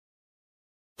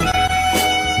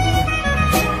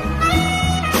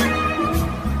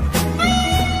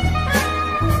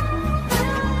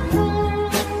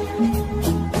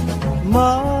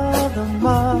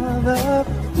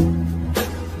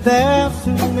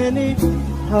many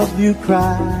of you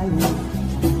crying.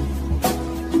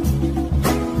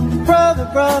 Brother,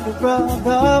 brother,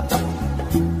 brother,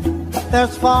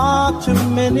 there's far too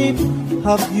many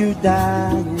of you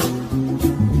dying.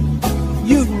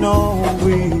 You know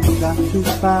we've got to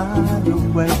find a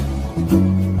way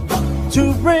to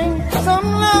bring some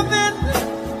loving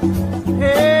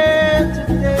here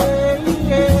today.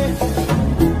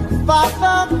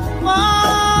 Father,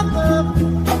 Father,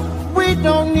 we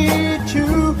don't need to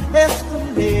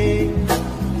escalate.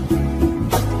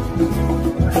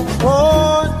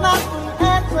 Oh, it's not the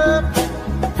answer,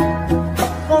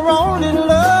 for only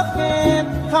love can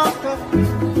conquer.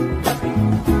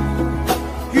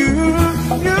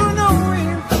 You know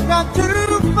we've got to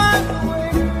find a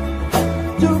way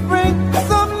to bring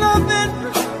some loving.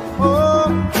 Oh,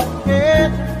 yeah,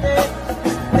 yeah.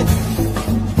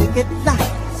 Take it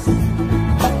nice,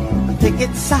 take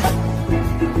it soft.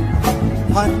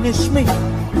 Punish me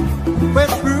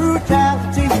with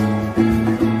brutality.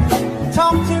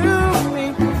 Talk to me,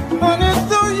 honey,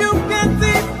 so you can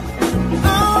see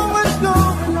what's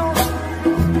going on.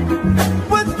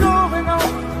 What's going on?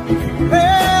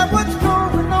 Hey, what's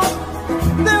going on?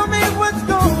 Tell me what's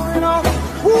going on.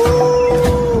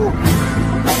 Woo!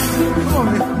 Come on,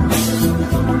 man.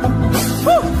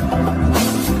 Woo!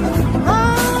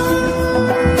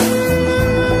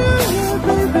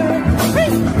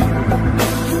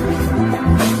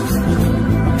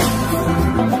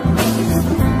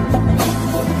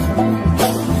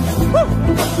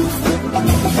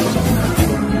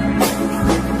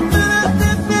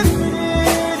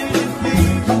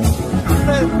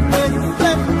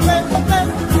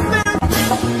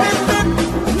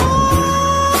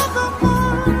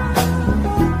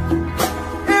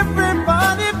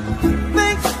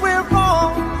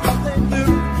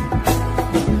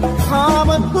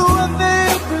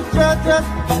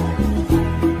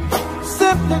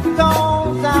 Simply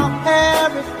goes out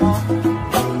every fall.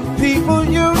 People,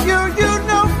 you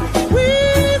know,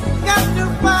 we've got to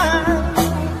find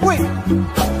a way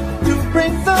to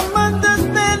bring some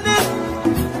understanding.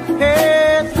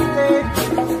 Yes,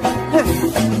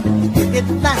 pick it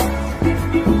nice,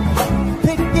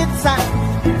 pick it soft.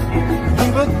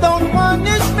 People don't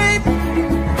punish me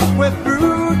with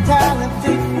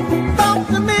brutality. Talk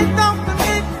to me, talk to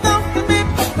me, talk to me,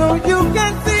 so you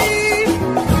can see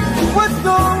what's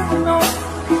going on.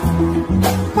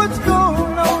 What's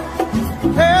going on?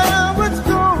 Yeah, what's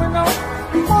going on?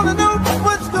 Wanna know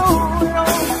what's going on?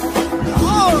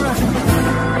 All right.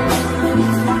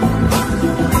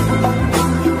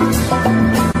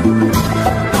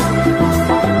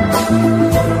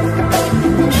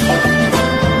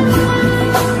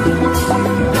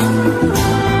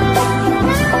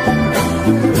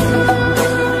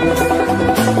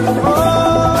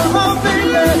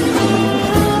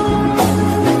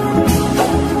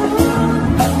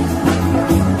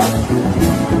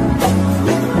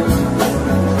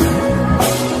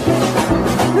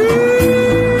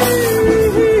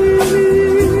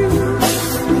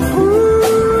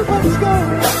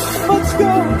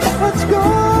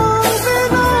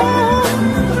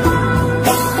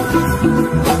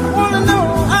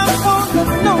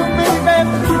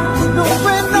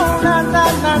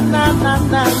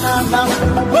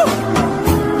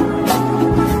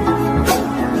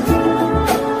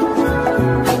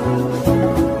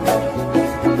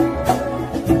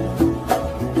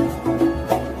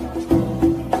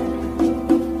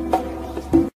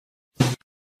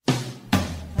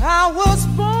 I was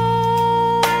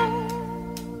born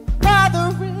by the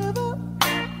river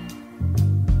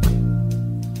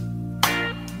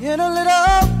in a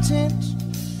little tent.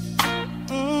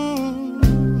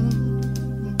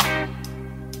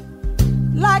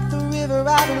 Like the river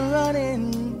I've been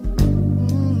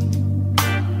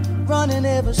running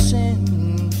ever since.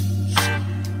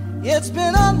 It's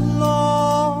been a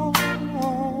long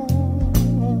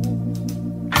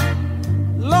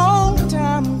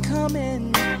time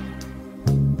coming,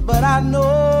 but I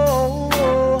know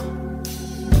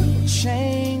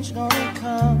change gonna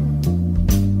come.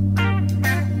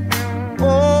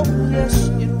 Oh yes,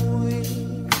 it will.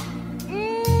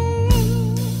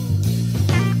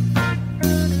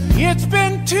 It's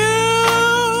been too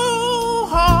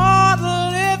hard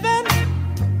living,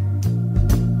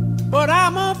 but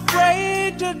I'm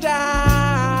afraid to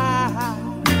die.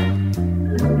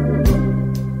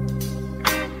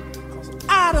 'Cause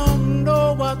I don't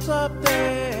know what's up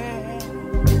there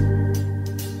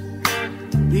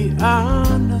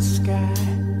beyond the sky.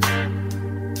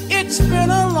 It's been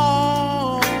a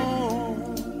long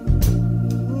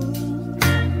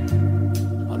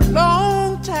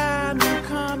time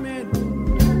coming,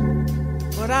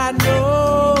 but but I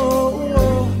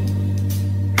know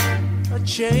a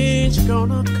change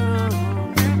gonna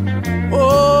come.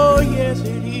 Oh, yes,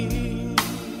 it is.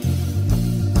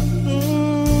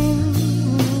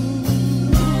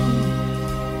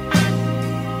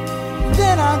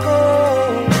 Then I go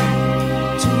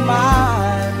to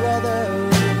my brother.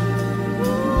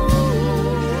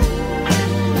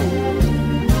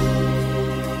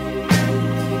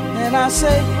 And I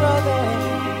say, brother,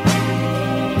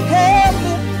 help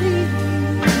me please.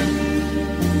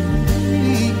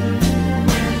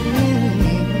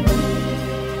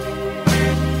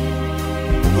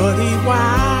 But he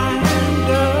wind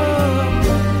up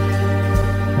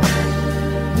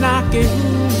knocking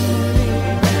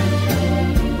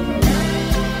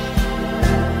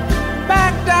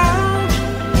back down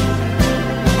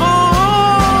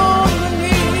on the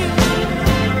knee.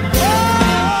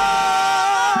 Oh,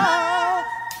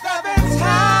 there've been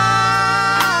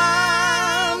times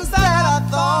that I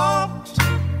thought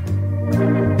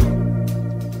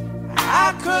I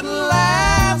couldn't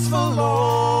last for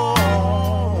long,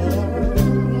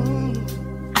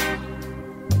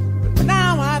 but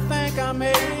now I think I'm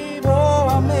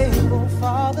able,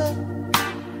 Father,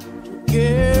 to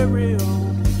carry on.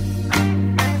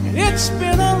 And it's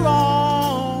been a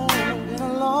long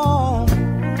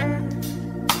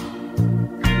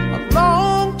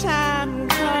time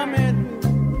coming,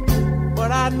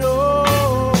 but I know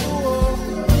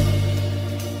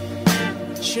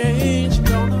change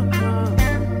gonna come.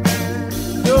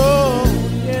 Oh,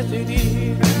 yes it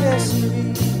is. Yes it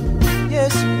is.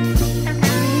 Yes it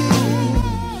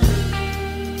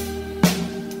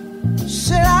is.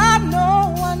 Said I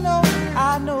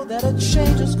know that a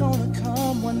change is gonna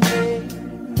come one day.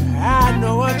 I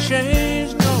know a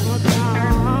change gonna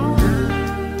come.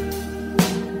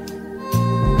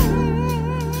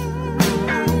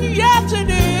 Yes it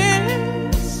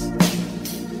is.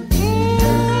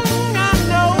 I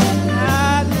know.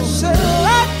 Said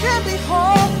life can be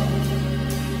hard.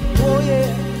 Oh yeah.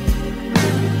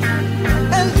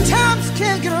 And times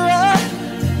can get rough,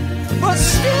 but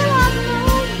still I know.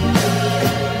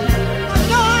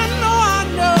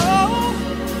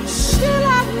 Still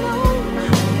I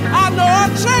know a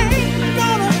change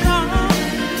gonna come.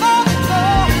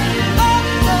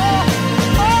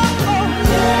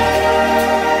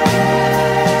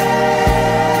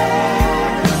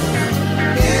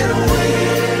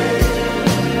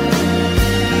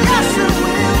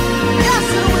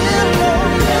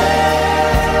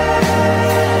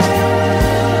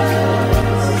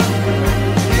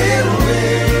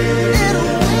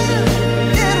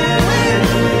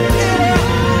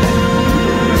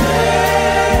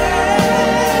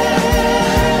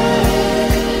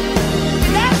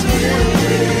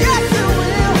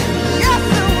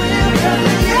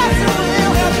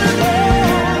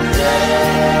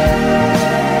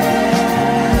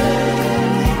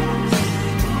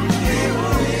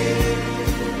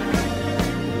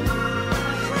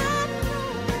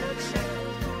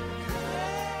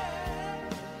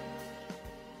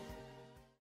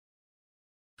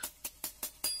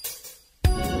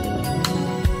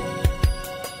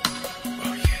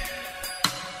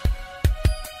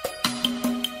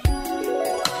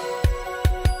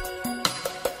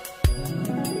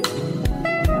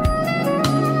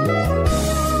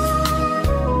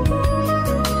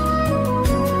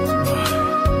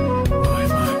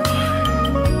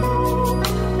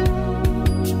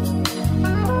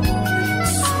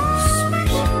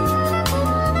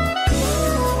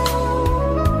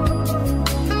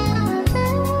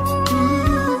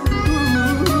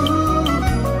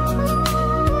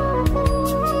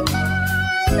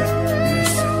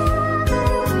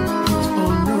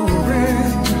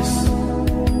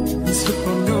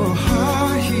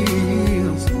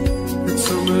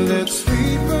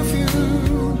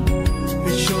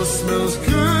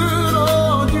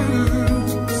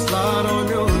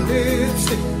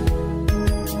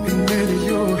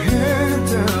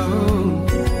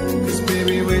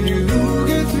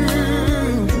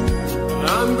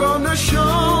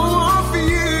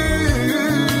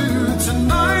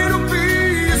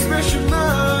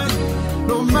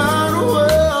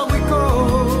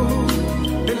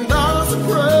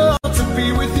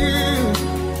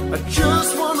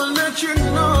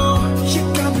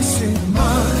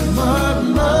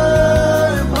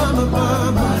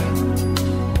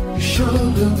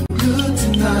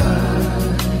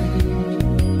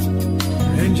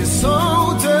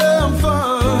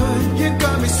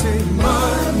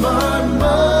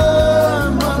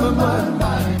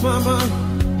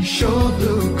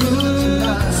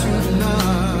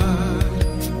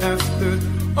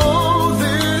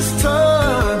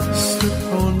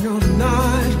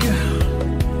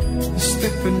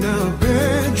 in our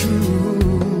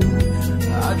bedroom.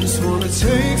 I just wanna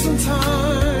take some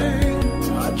time.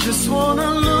 I just wanna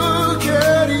look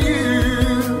at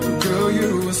you. Girl,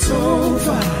 you are so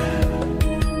fine.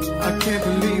 I can't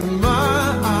believe my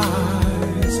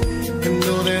eyes. And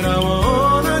know that I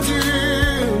wanna do,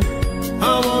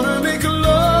 I wanna make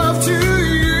love to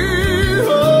you.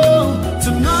 Oh,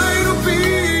 tonight will be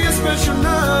a special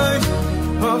night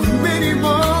of many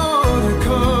more to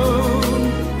come.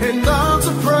 And I'm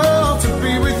so proud to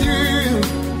be with you,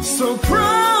 so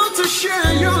proud to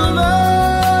share your love.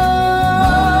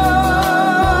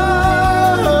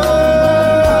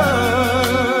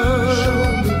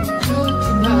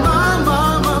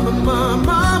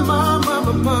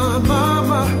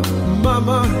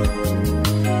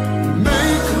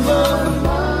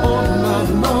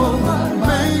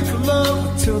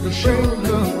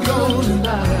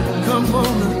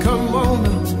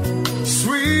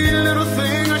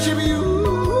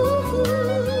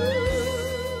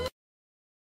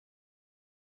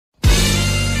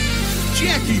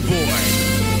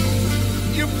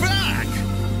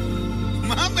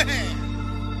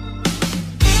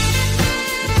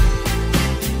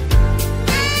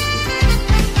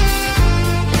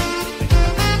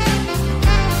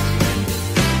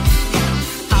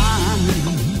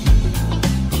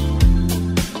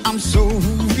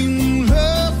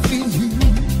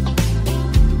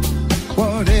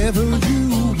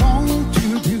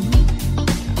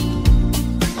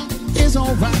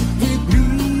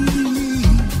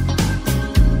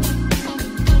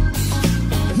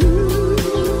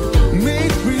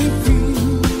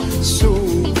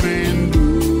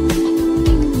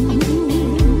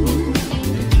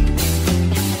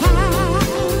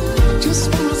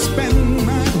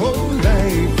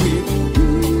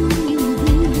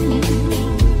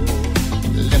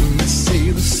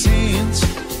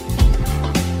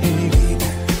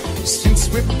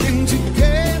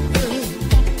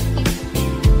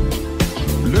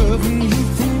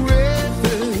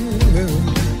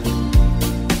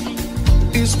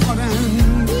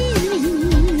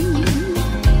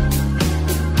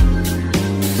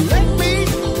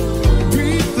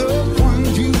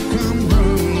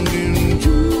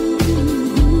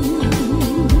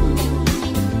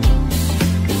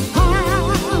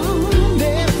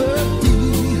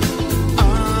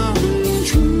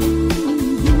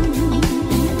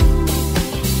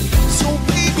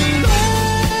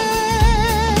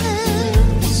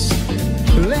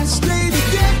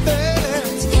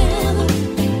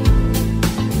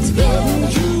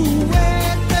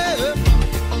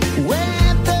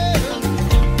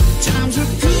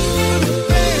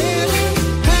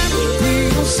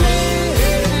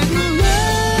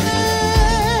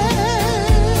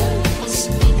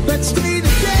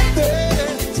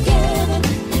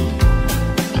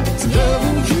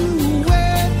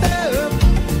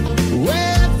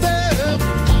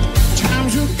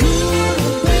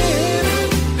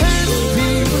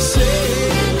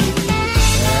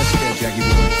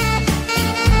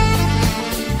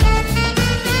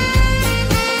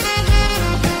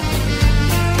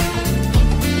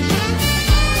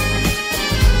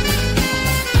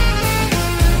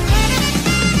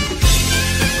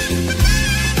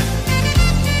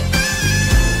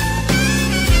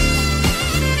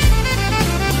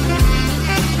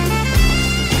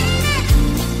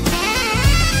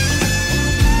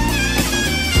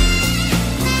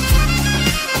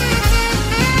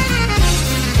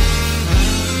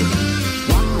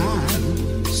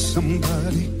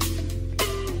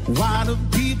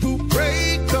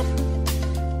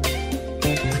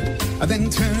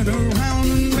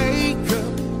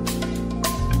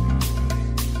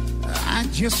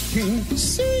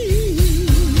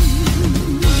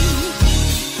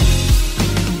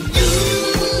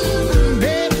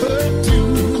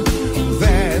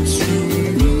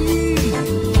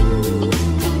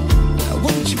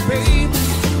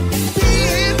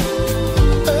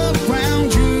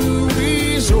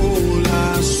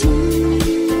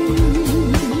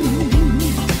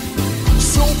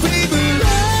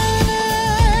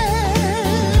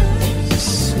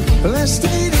 Let's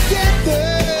stay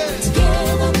together.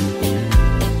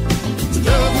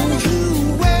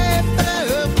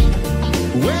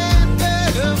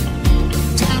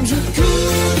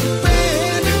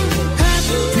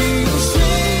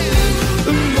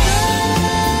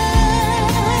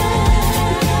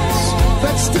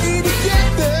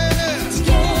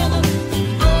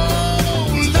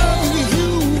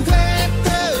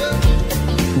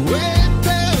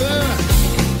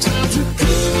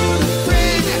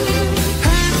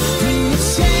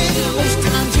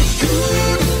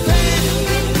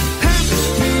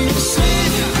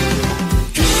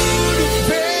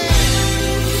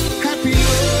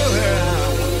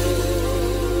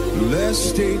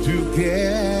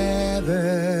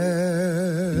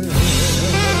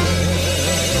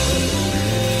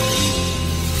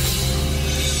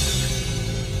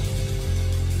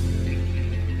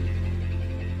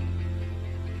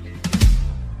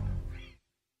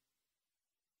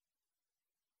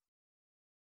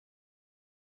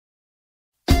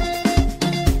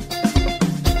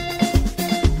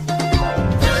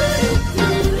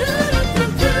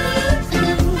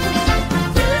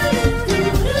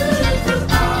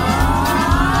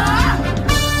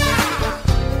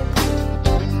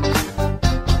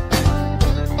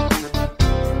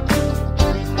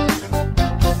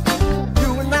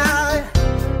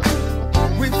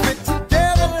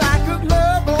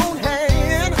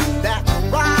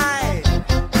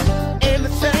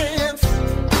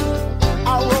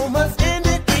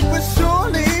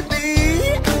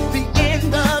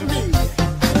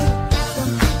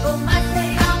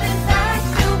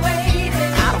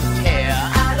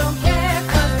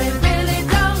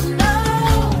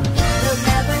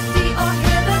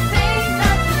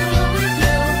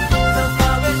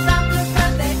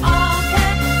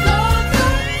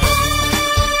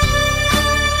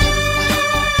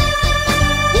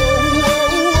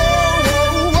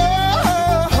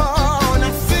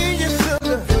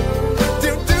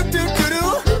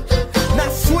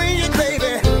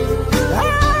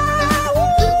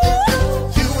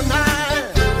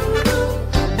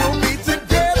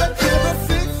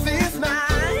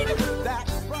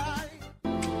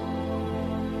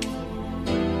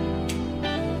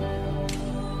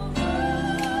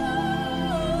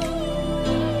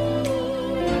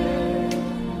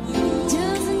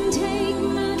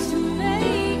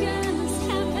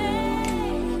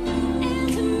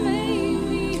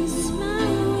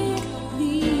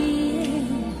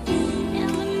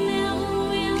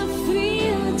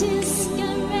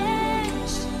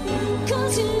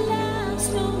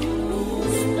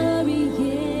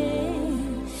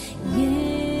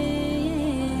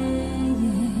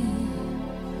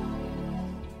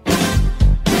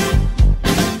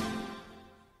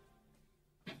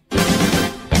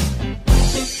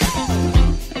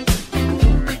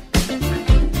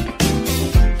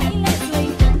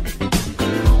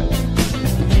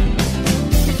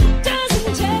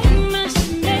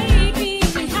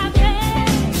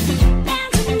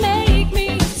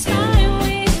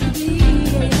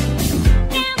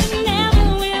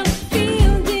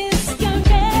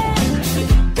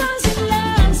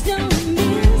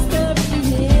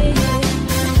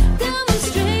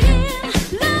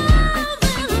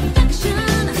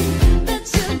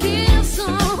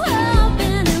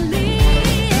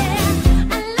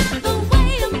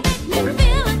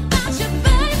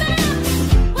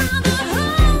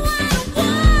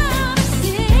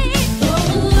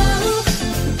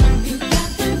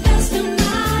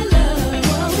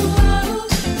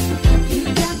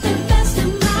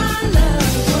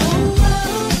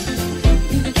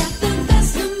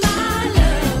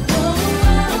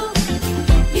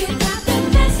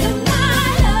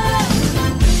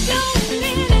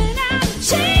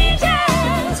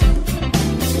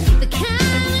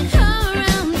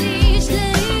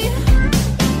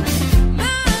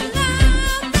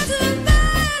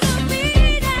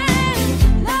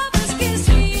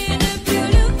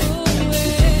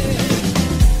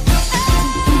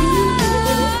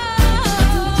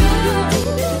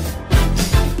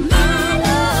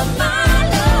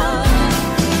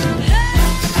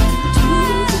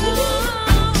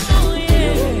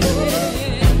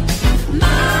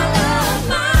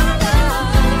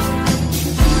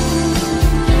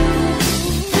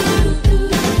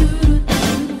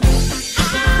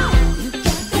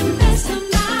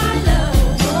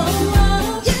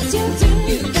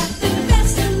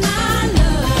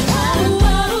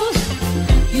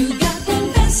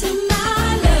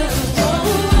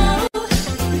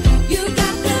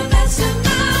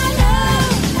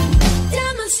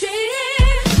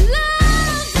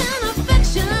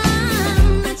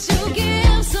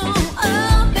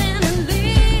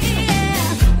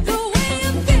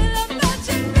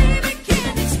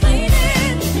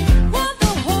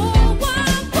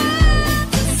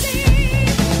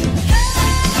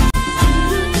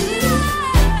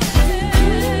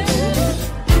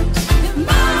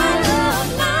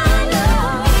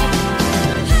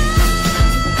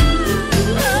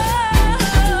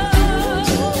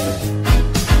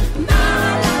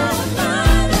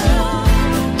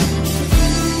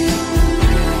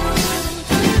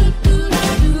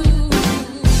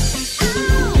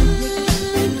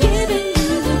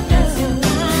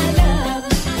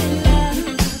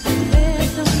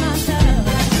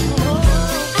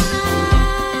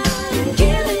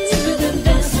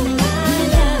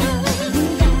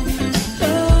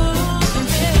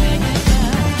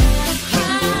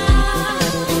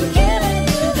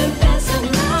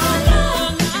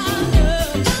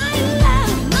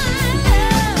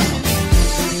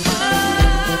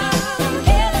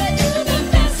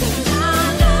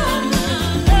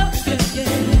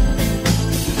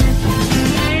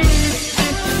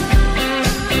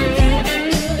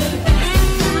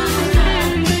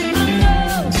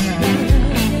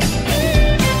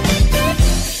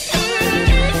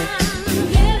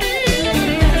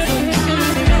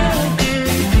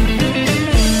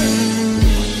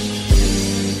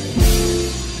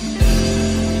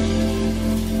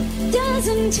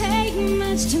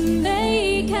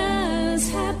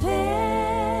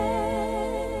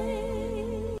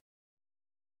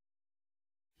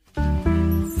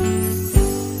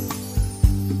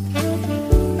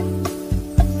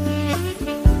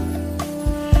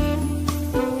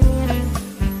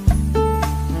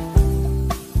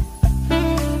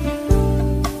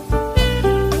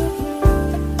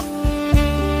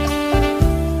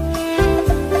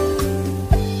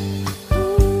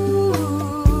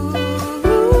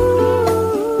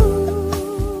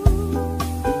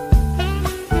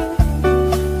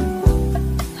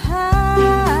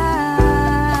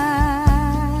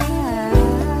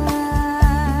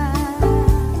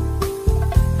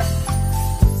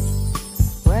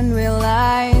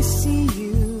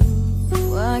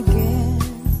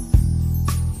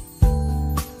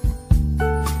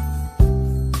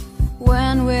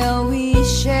 will we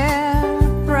share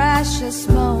precious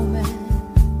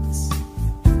moments?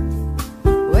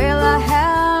 Will I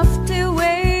have to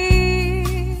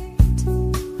wait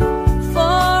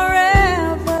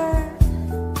forever?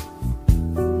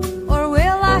 Or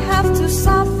will I have to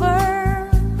suffer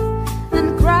and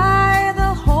cry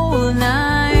the whole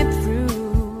night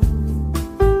through?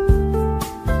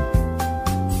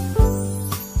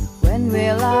 When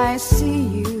will I see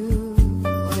you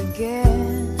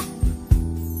again?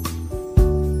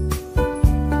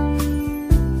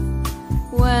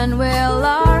 When will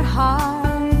our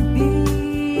heart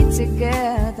be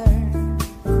together?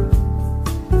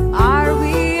 Are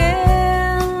we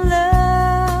in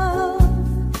love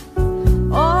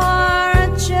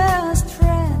or just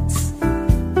friends?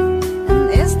 And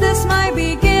is this my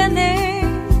beginning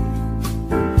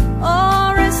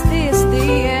or is this the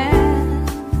end?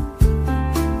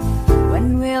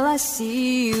 When will I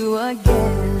see you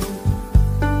again?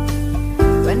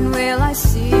 When will I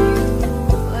see you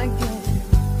again?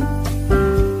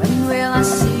 When will I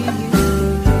see you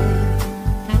again?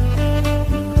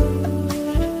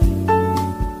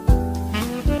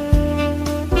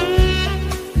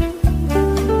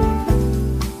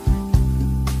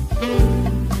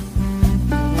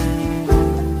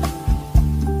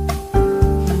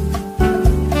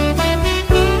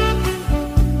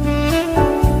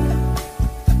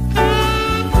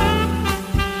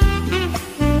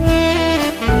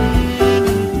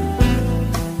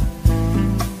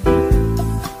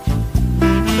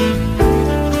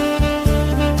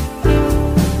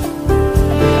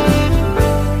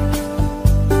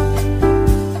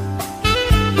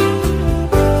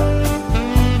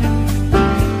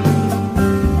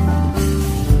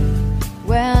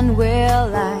 When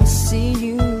will I see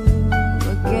you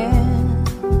again?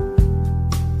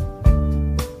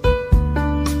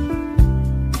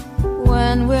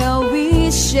 When will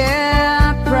we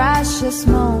share precious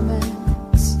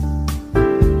moments?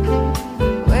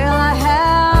 Will I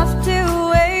have to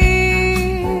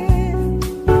wait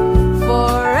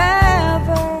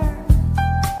forever?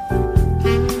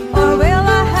 Or will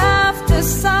I have to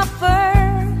suffer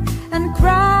and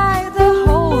cry the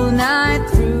whole night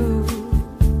through?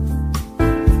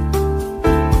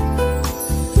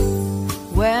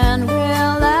 When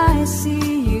will I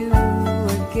see you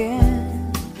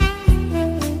again?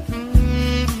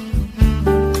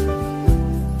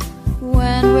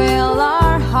 When will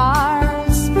our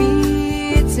hearts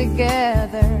be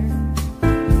together?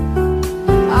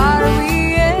 Are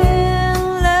we in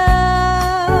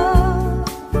love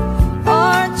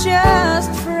or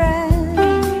just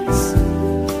friends?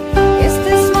 Is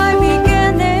this my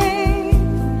beginning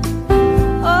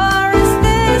or is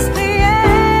this the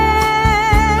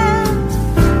end?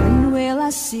 When will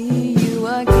I see you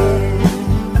again?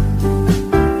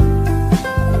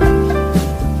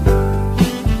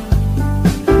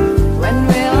 When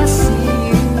will I see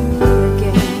you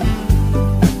again?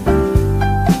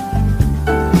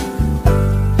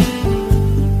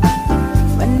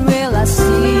 When will I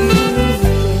see you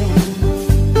again?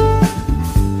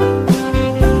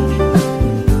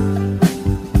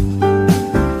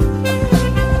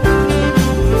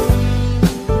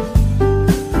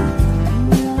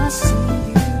 Will I see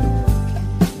you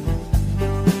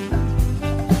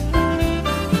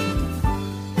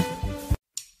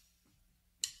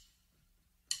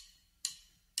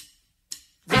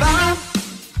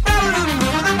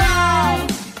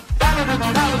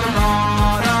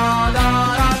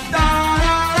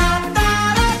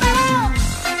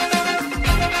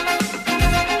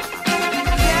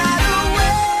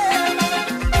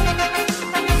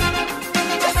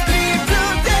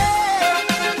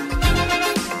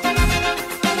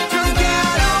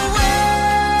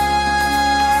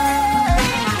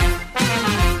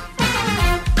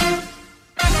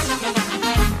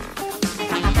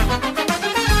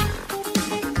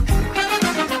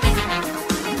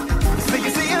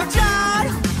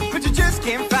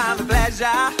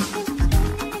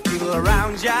people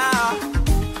around ya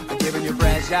are giving you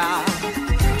pressure.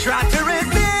 Try to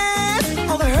resist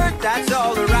all the hurt that's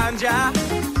all around ya.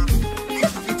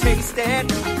 If you taste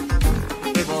it,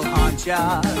 it will haunt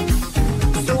ya.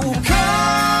 So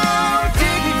come,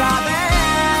 take me by the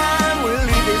hand, we'll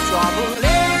leave this trouble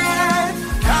in.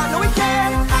 I know we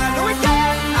can, I know we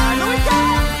can, I know we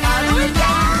can, I know we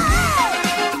can.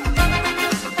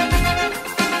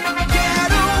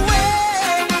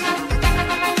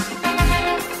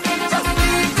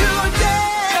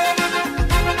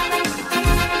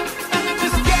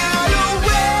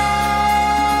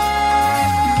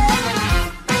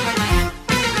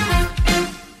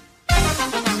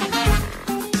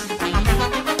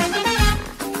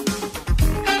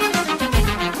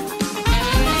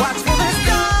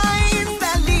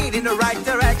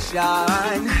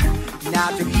 affection.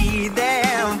 Not to heed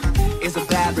them is a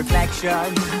bad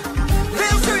reflection.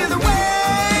 They'll show you the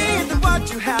way that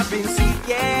what you have been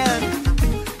seeking.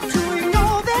 To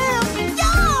ignore them,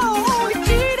 you're only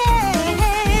cheating.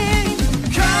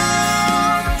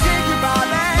 Come, take your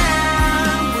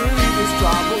balance, we'll leave this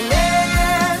trouble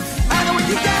in. I know when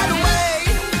you get away,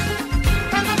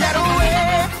 get away.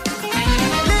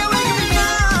 Live every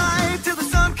night till the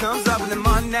sun comes up in the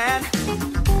morning.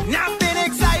 Nothing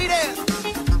exciting,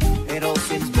 it all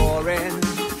seems boring.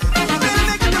 Really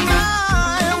making your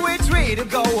mind which way to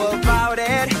go about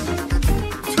it.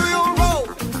 To your road,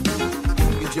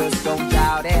 you just don't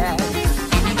doubt it.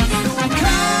 So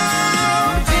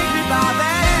come, take me by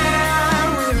there,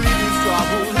 we'll leave this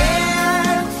trouble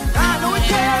in. I know we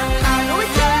can, I know we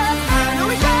can, I know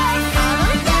we can, I know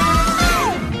we can.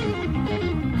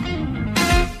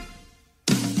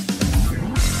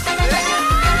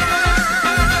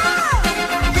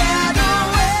 Get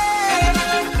away,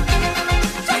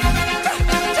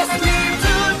 just leave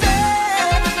today.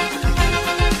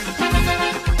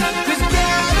 Just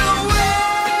get away.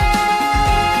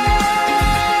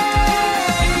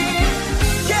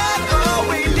 Get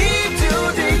away, leave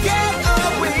today. Get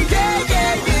away, yeah,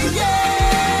 yeah, yeah, yeah.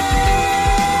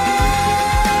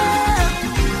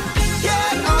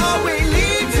 Get away,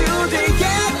 leave today.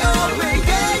 Get away,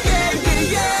 yeah, yeah,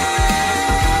 yeah, yeah.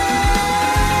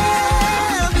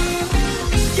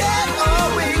 Get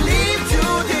away, leave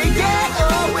today. Get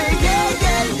away, yeah,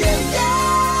 yeah, yeah, yeah.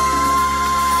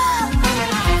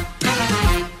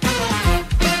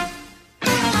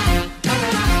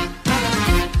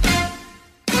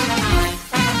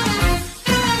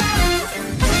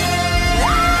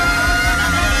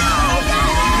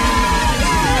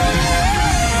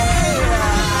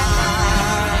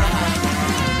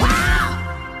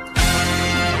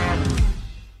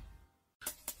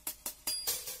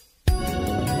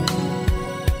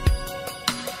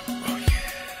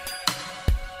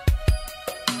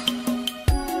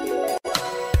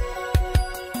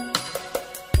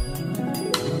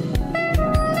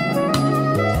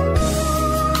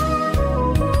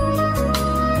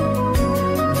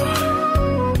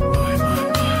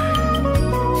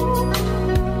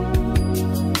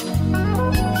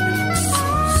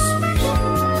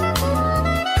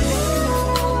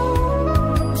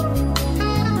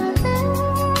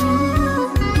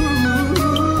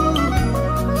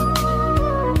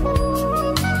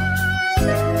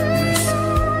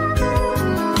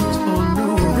 On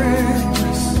your red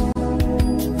dress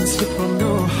and slip on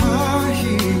your high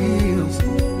heels.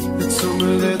 It's some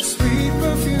of that sweet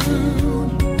perfume.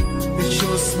 It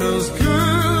sure smells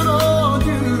good on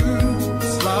you.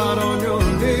 Slide on your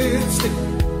lipstick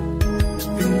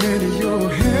and let your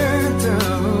hair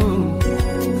down.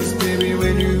 'Cause baby,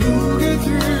 when you get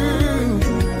through,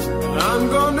 I'm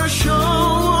gonna show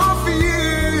off for you.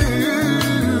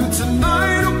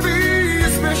 Tonight will be a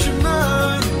special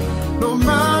night, no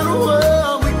matter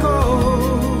where we go.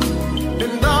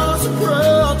 And I'm so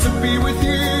proud to be with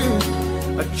you.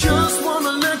 I just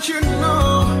wanna let you know,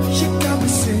 you got me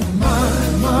saying, my,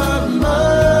 my,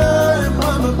 my,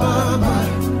 my, my, my, my.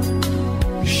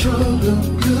 You sure look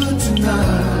good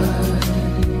tonight.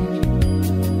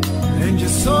 And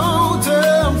you're so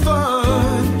damn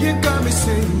fine. You got me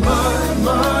saying, my,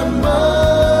 my, my,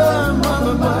 my,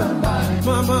 my, my, my,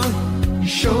 my, my. You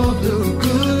sure look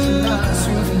good tonight,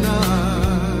 sweet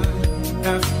tonight.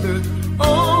 After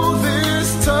all this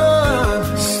time,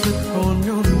 slip on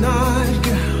your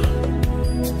nightgown,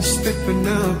 step in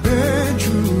our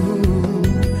bedroom.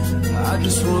 I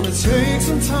just wanna take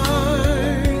some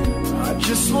time. I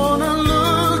just wanna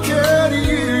look at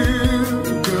you.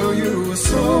 Girl, you are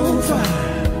so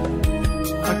fine.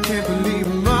 I can't believe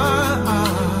my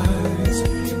eyes.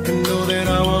 And know that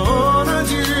I wanna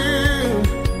do,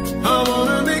 I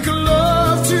wanna make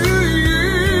love to you.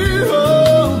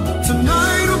 Oh,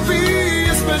 tonight will be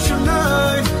a special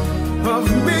night of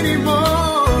many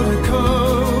more to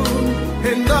come.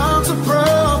 And I'm so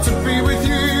proud to be with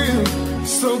you,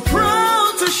 so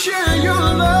proud to share your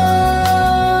love.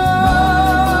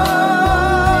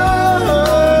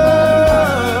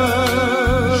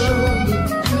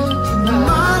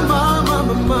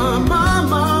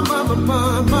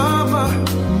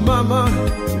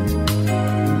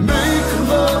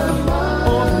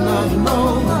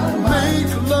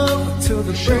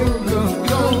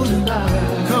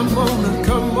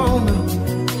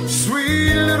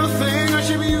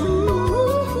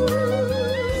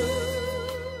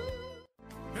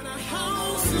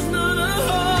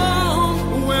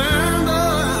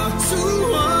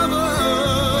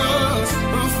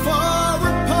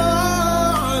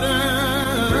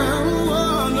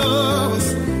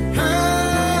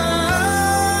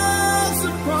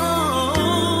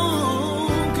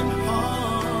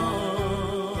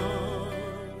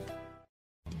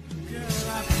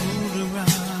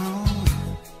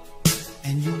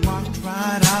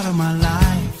 of my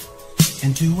life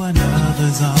into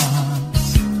another's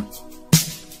arms.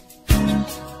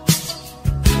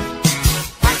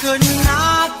 I could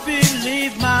not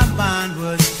believe my mind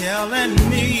was telling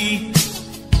me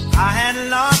I had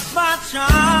lost my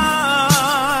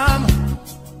charm.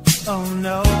 Oh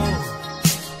no.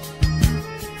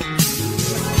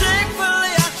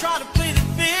 Thankfully I tried to play the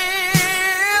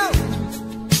field,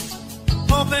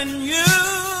 hoping you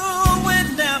would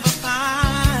never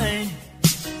find.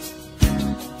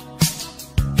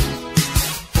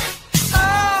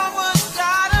 Oh, was I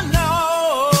to know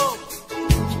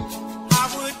I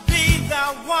would be the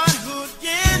one who'd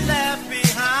get left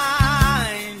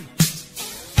behind.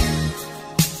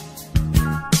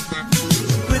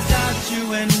 Without you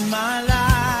in my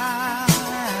life,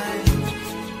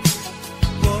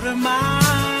 what am I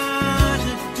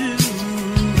to do?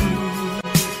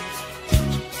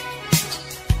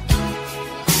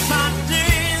 My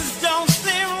days don't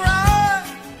seem right,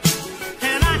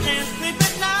 and I can't sleep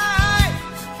at night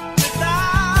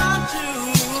without you.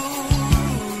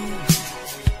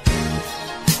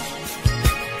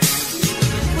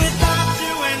 Without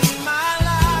you in my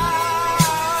life.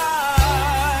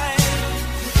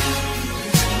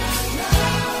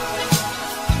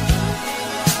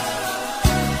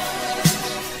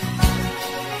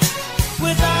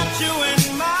 Without you in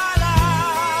my life.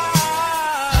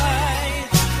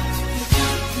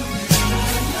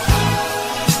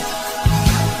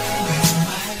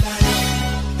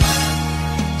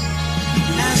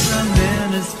 As the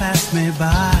minutes pass me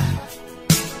by,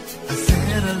 I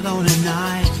sit alone at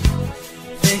night,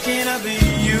 thinking of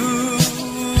you.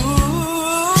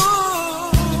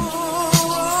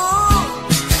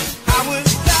 I was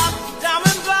dumb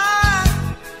and blind,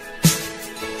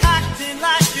 acting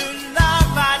like your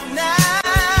love I'd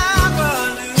never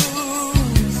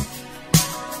lose.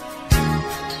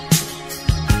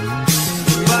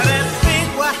 But as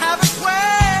fate will have its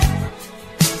way,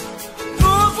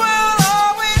 fools will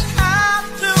always have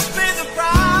to pay the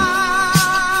price.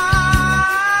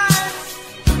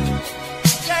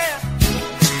 Yeah.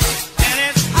 And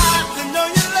it's hard to know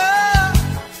your love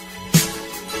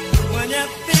when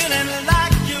you're feeling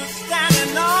like you're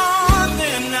standing on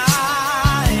thin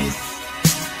ice.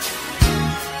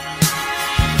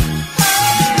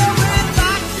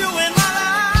 Without you in my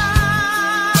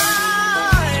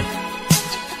life,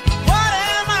 what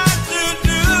am I to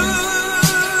do?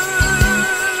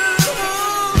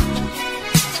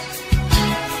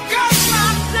 'Cause my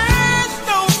days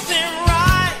don't seem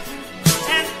right,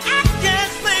 and I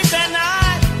can't sleep at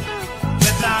night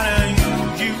without you.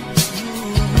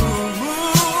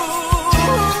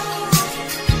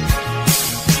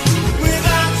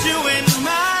 Without you in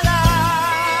my life.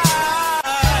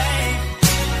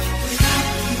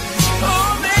 Oh,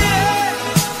 man.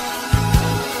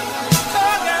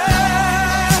 Oh, yeah.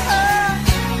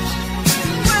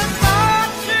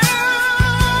 Without you in my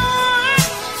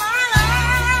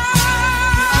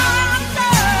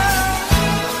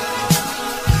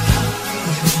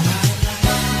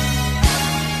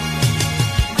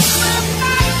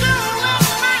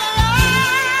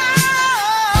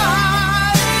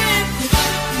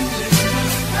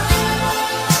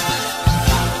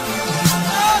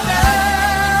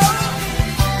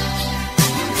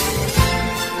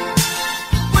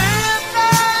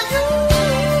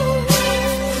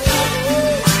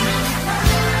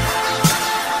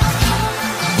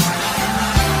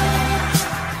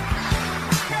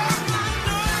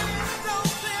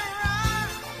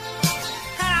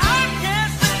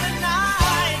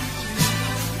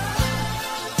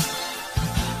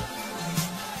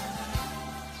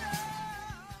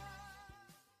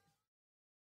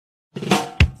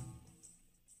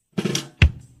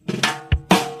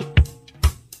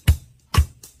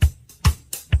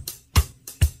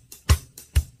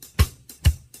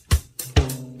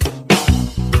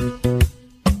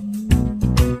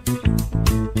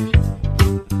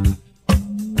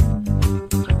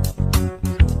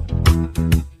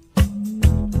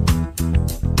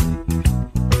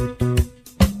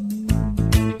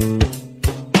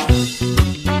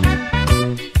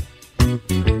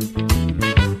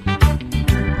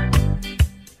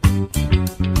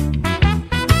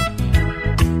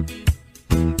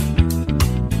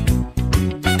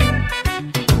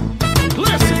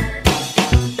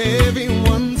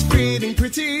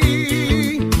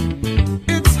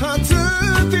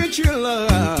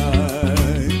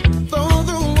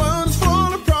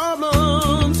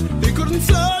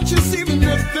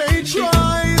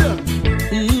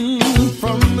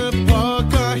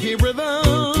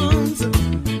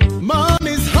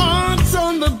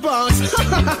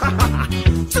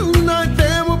Tonight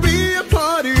there will be a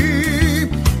party.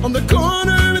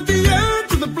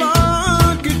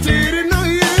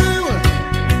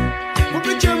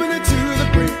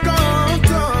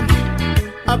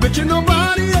 I bet you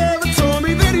nobody ever told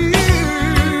me that you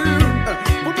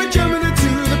would be jamming it to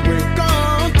the break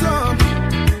of dawn.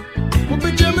 We'll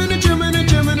be jamming it, jamming it,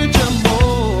 jamming it, jam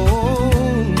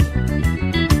on.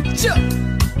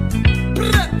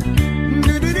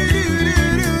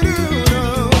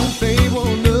 They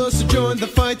want us to join the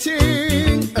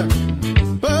fighting,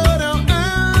 but our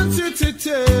answer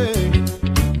today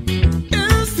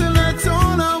is to let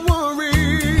all our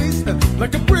worries,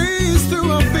 like a breeze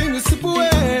through our fingers, slip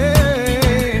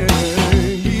away.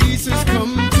 Pieces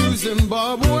come to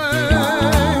Zimbabwe,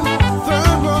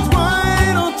 third world's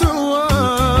wide on through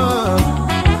us.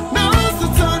 Now's the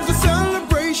time for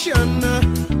celebration,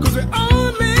 'cause we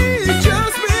only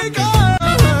just begun.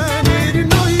 Didn't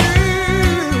know you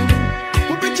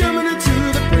would be jamming it to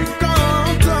the break of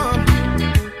dawn.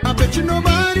 I bet you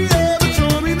nobody ever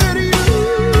told me that you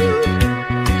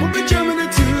would be jamming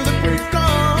it to the break of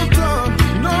dawn.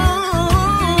 No,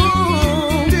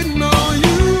 didn't know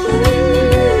you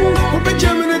would be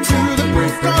jamming it to the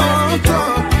break of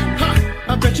dawn. Ha,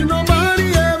 I bet you nobody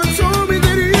ever told me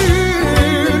that you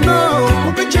know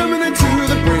would be jamming it to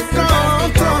the break of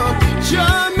dawn.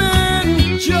 Jamming,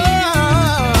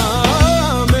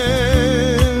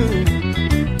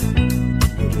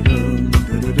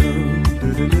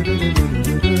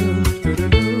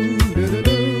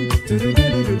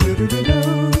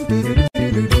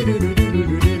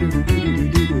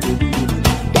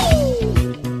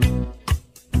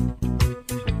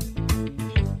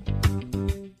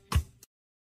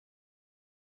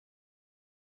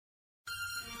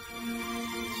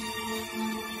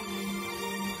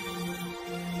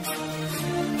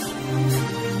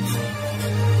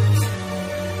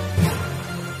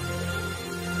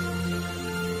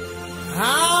 I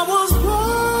was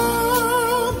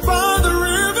born by the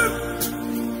river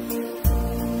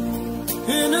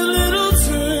in a little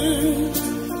tent.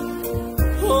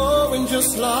 Oh, and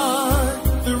just like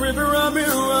the river I've been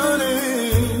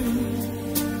running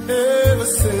ever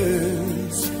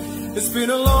since. It's been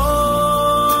a long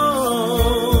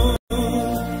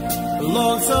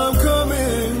time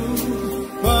coming,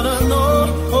 but I know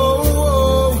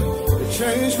the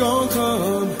change gon'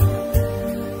 come.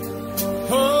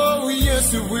 Oh,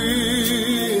 yes, it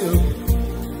will.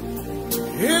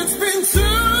 It's been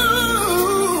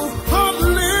too hard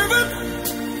living.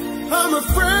 I'm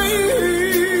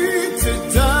afraid to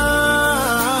die.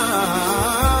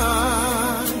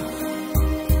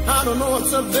 I don't know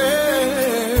what's up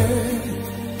there.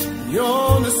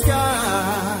 You're in the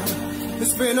sky.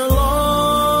 It's been a long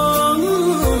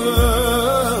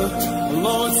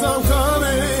time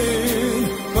coming,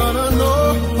 but I know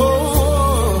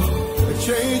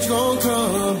change gon'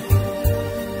 come.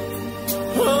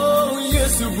 Oh,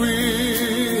 yes it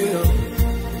will.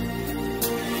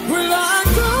 Will I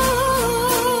go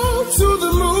to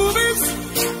the movies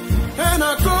and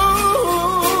I go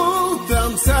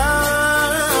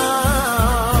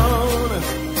downtown?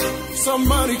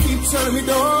 Somebody keep telling me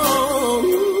don't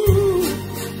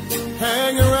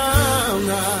hang around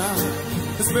now.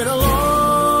 It's been a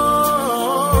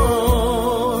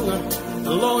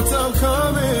long time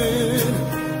coming,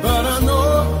 but I know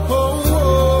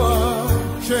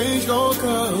change gon'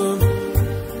 come.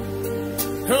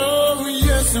 Oh,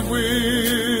 yes it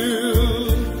will.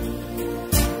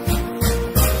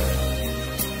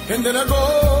 And then I go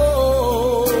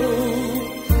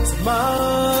to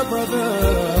my brother.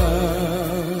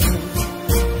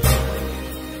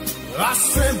 I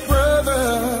said, brother,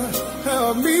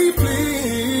 help me please.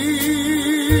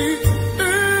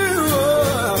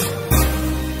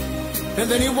 And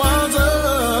then he winds up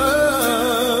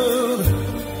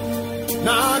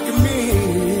knocking me,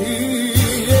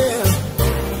 yeah,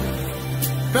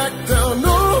 back down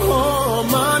on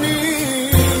my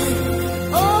knees.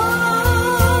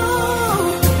 Oh,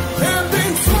 there have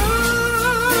been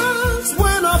times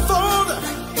when I thought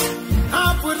I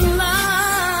wouldn't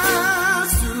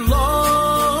last too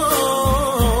long.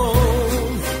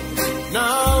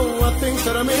 Now I think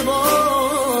that I'm able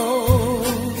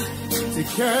to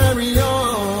carry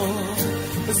on.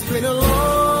 It's been a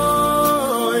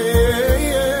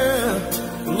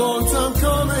long time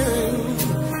coming,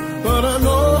 but I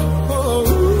know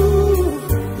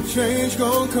the change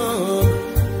gon' come.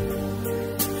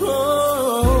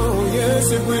 Oh, yes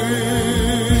it will.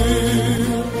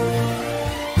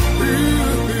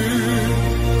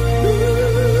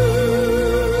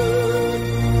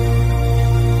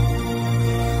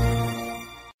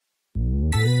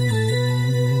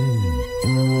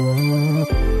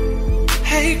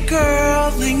 Hey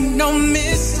girl, ain't no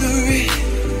mystery.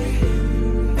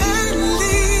 At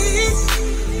least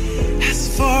as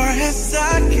far as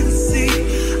I can see,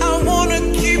 I wanna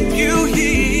keep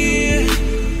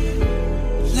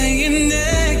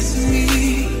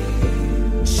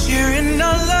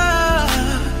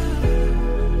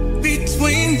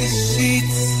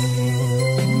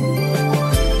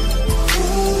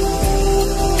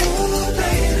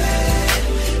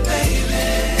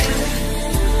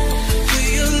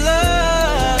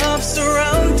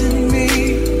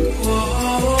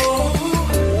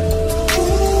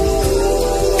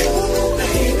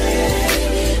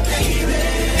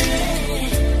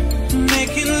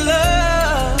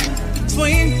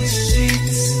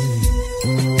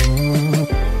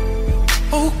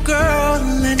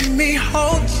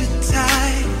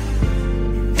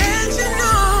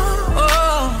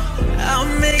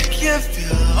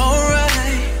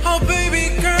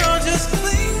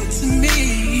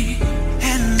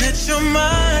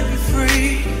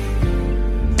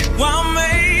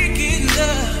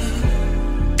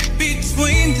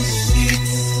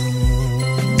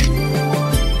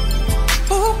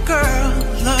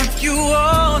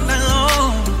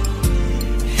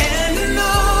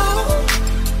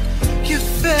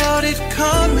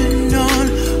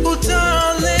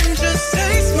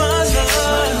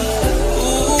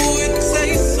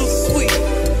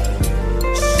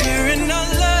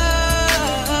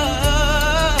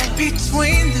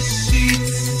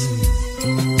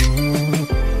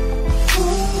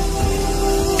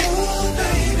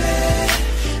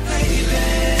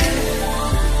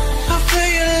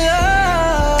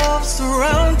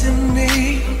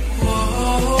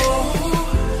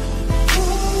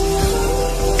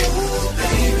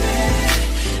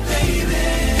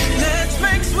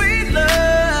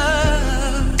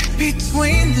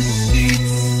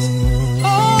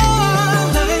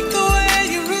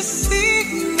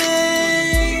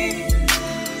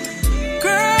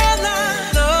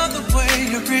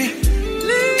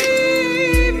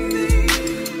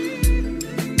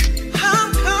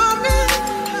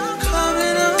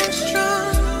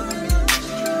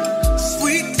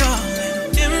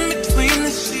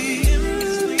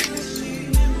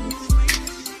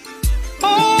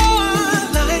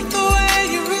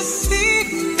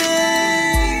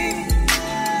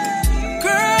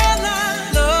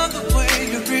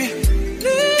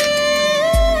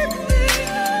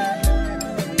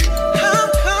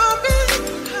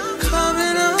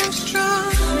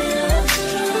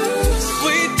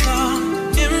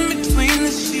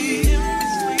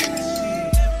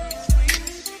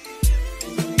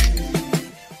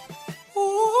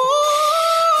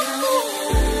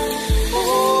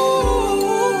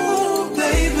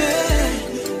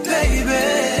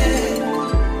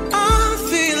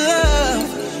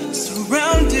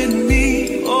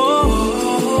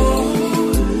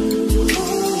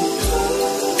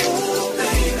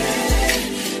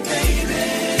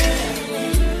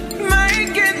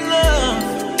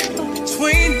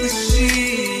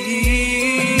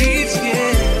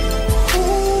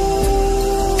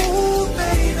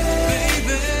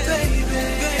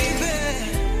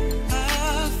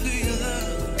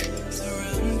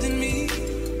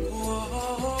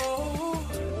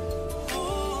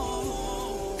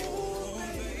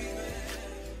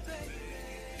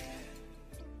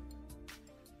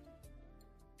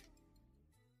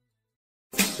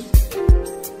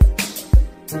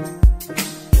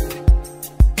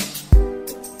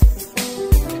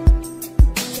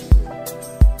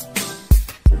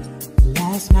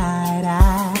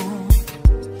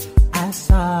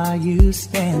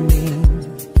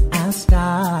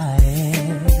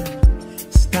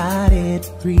started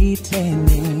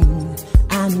pretending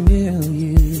I knew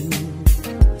you,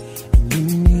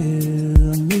 and you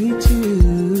knew me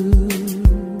too.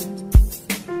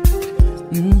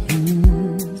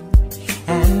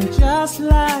 And just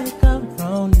like a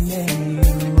grown man,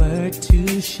 you were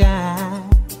too shy,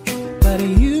 but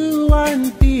you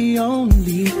weren't the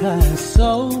only, 'cause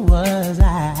so was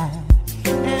I.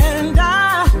 And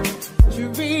I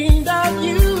dreamed of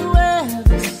you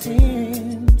ever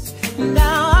since.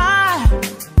 Now I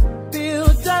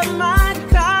built up my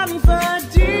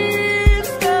confidence.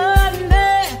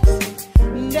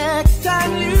 The next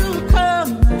time you come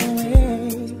my way,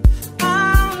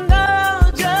 I'll know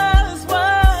just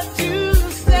what to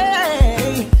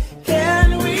say. Can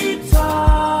we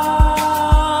talk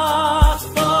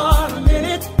for a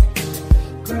minute?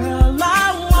 Girl, I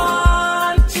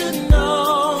want to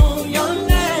know your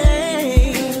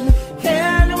name.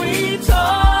 Can we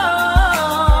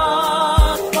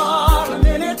talk for a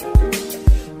minute?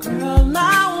 Girl, I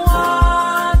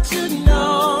want to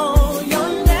know your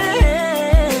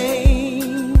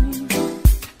name.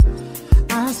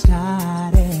 I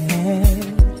started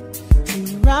to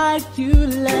write you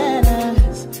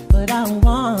letters, but I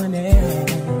wanted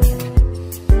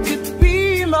to be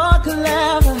more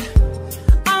clever.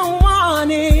 I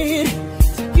wanted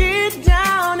to get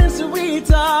down and sweet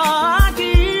talk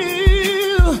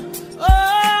you,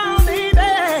 oh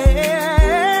baby.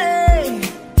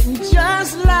 And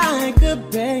just like a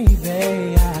baby,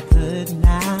 I could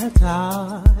not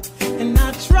talk, and I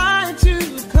tried to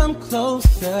come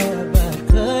closer, but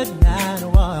could not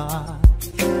walk.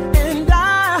 And I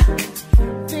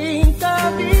think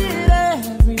of it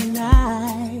every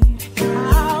night,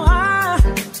 how I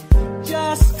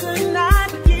just could not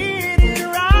get it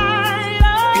right.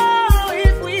 Oh,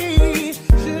 if we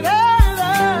should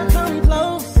ever come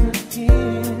close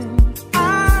again, I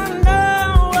know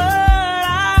what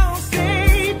I'll say,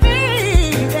 baby.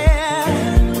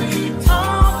 Can we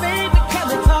talk, baby? Can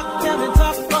we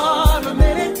talk for a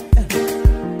minute?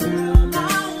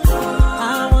 I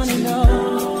wanna know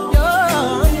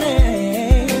your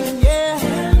name, yeah.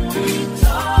 Can we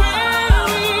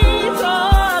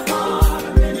talk for a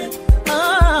minute? Yeah. I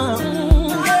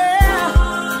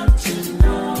want to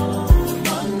know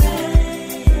your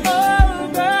name. Oh,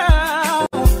 girl,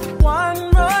 one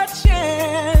more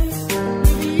chance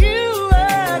with you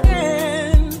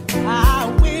again. I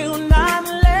will not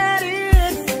let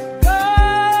it go.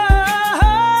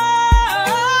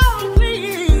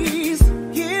 Please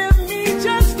give me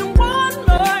just one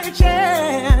more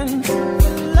chance for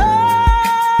love.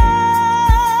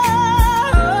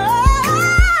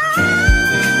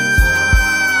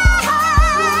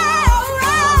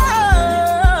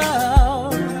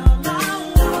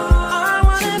 I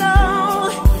wanna know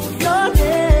your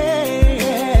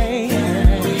name.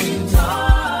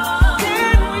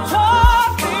 Can we talk,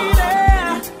 baby?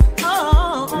 Oh,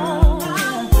 I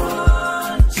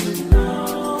want to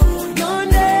know your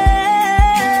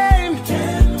name.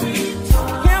 Can we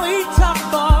talk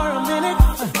for a minute?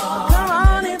 Come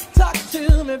on and talk to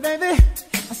me, baby.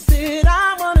 I said I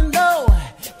wanna know.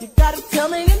 You gotta tell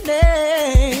me your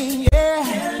name, yeah.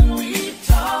 Can we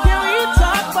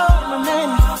talk for a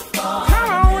minute?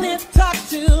 Come on and talk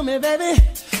to me, baby.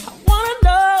 I wanna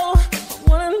know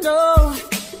your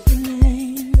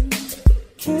name.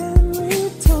 Can we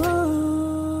talk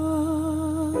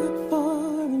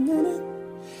for a minute?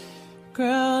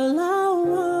 Girl, I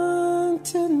want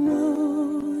to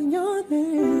know your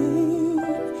name.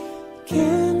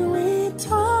 Can we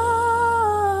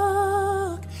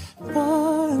talk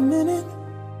for a minute?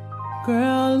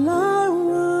 Girl, I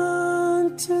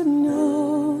want to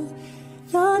know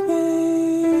your name.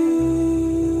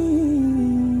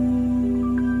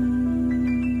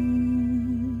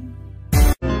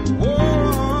 Whoa,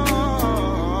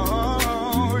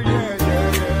 yeah,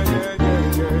 yeah.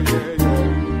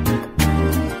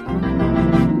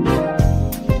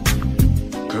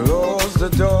 Close the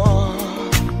door.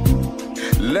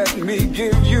 Let me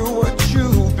give you what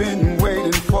you've been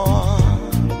waiting for.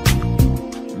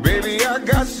 Baby, I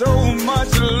got so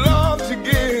much love to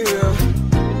give,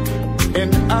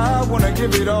 and I wanna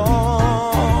give it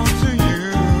all to you.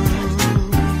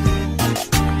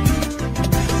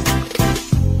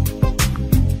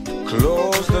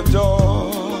 Close the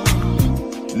door.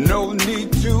 No need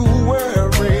to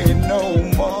worry no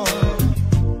more.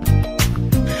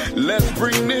 Let's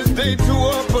bring this day to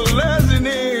a pleasant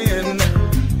end.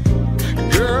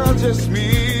 Girl, just me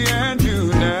and you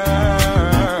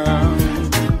now.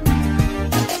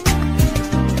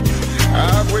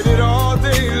 I've waited all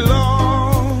day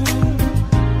long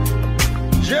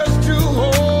just to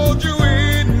hold you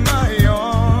in my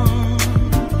arms.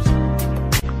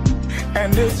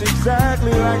 it's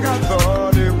exactly like I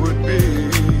thought it would be.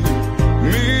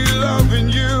 Me loving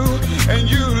you and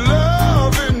you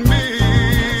loving me.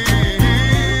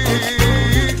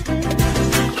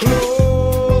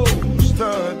 Close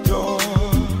the door.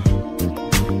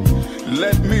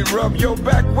 Let me rub your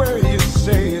back where you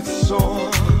say it's sore.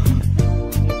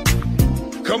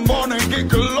 Come on and get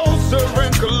closer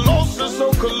and closer,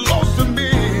 so close to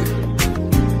me.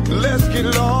 Let's get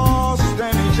lost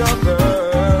in each other.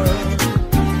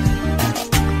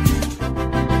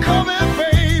 Come in,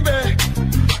 baby.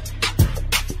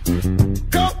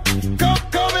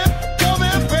 Come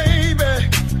in, baby.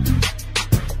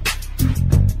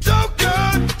 So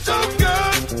good, so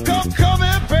good. Come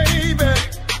in, baby.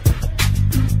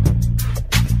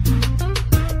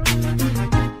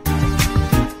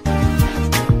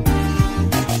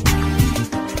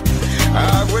 I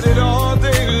waited all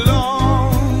day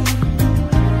long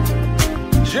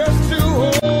just to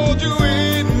hold you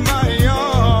in my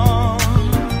arms,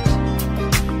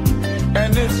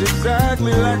 and it's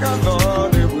exactly like I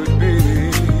thought it would be.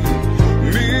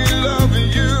 Me loving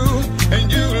you and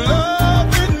you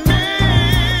loving me.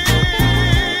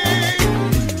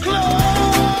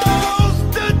 Close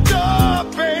the door,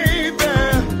 baby,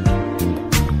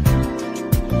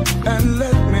 and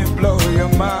let me blow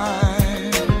your mind.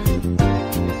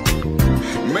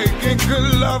 Making good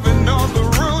loving all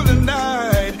through the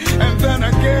night, and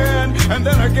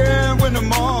then again when the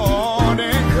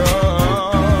morning comes.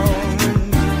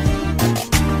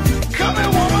 Come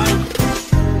here, woman.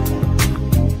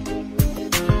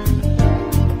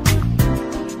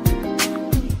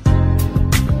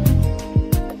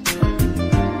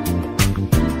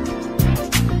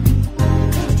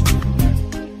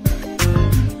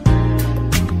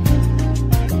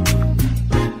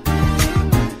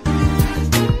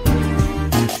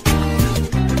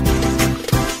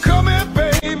 Come here,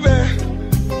 baby.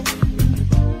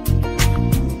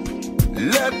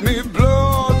 Let me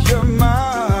blow your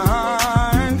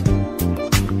mind.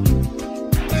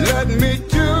 Let me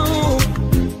do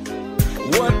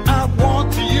what I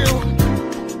want to you.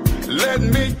 Let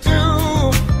me do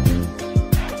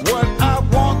what I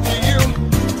want to you.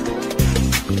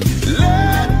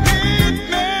 Let me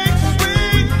make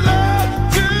sweet love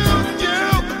to you,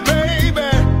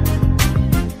 baby.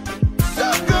 So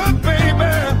good,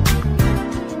 baby.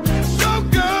 So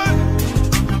good.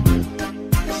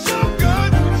 So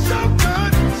good, so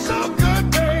good, so good,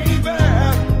 baby.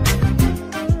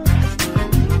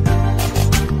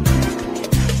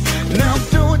 Now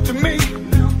do it to me,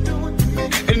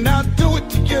 and I'll do it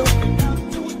to you.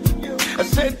 I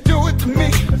said do it to me,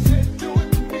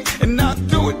 and I'll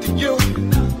do it to you.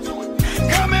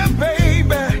 Come here,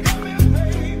 baby.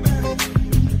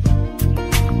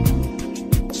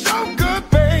 So good,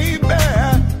 baby.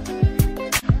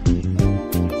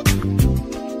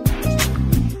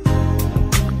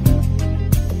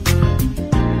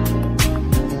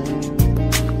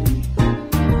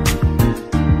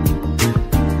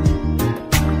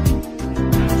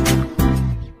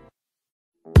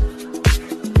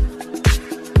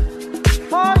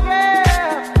 Oh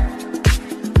yeah.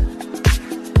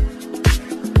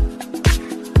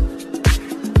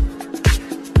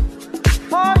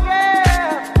 Oh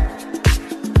yeah.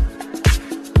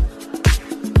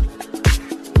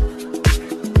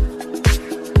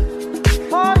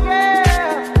 Oh yeah.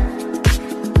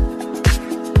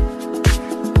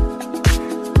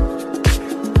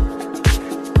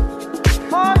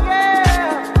 Oh yeah.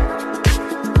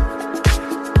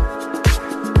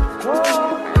 Whoa.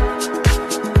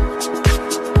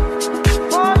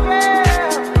 Oh yeah.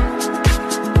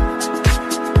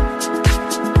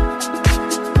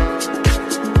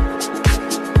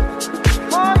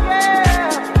 Oh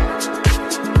yeah.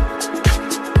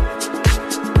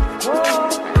 Whoa.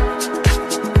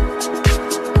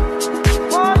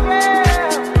 Oh yeah.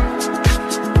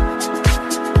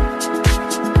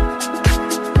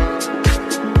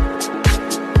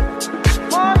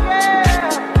 Oh yeah.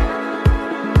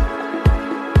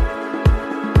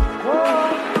 Whoa.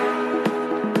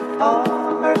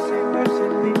 Oh, mercy, mercy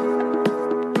me.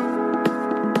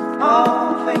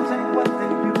 All things ain't what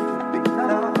they used to be. No,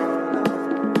 no.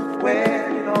 Where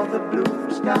did all the blue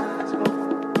skies go?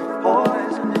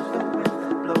 Poison is the wind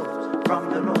that blows from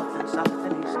the north and south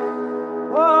and east.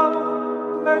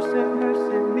 Whoa, mercy,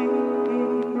 mercy me.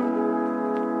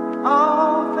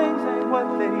 All things ain't what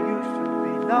they used to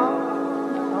be. No,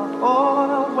 no.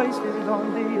 Oil wasted on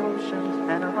the oceans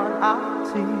and on our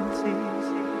seas.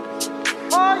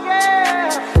 Oh yeah.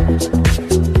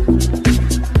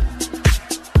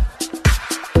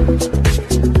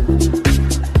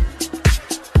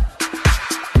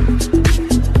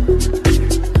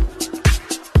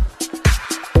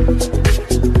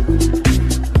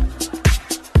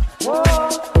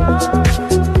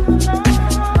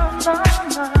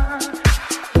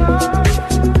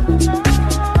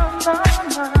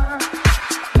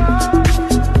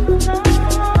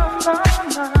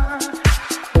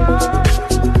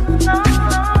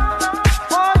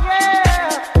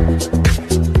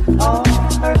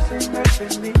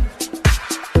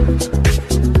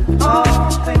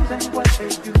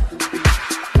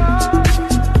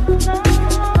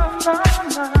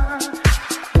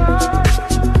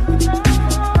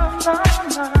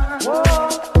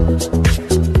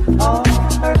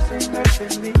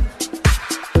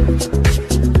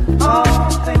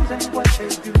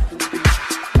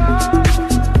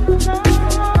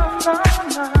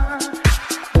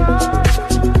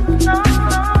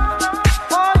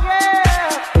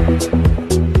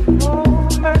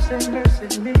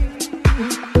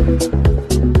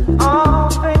 All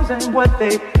things ain't what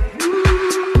they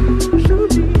used to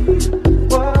be.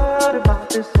 What about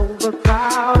this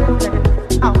overcrowded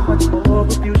land? How much more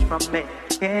abuse from men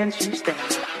can she stand?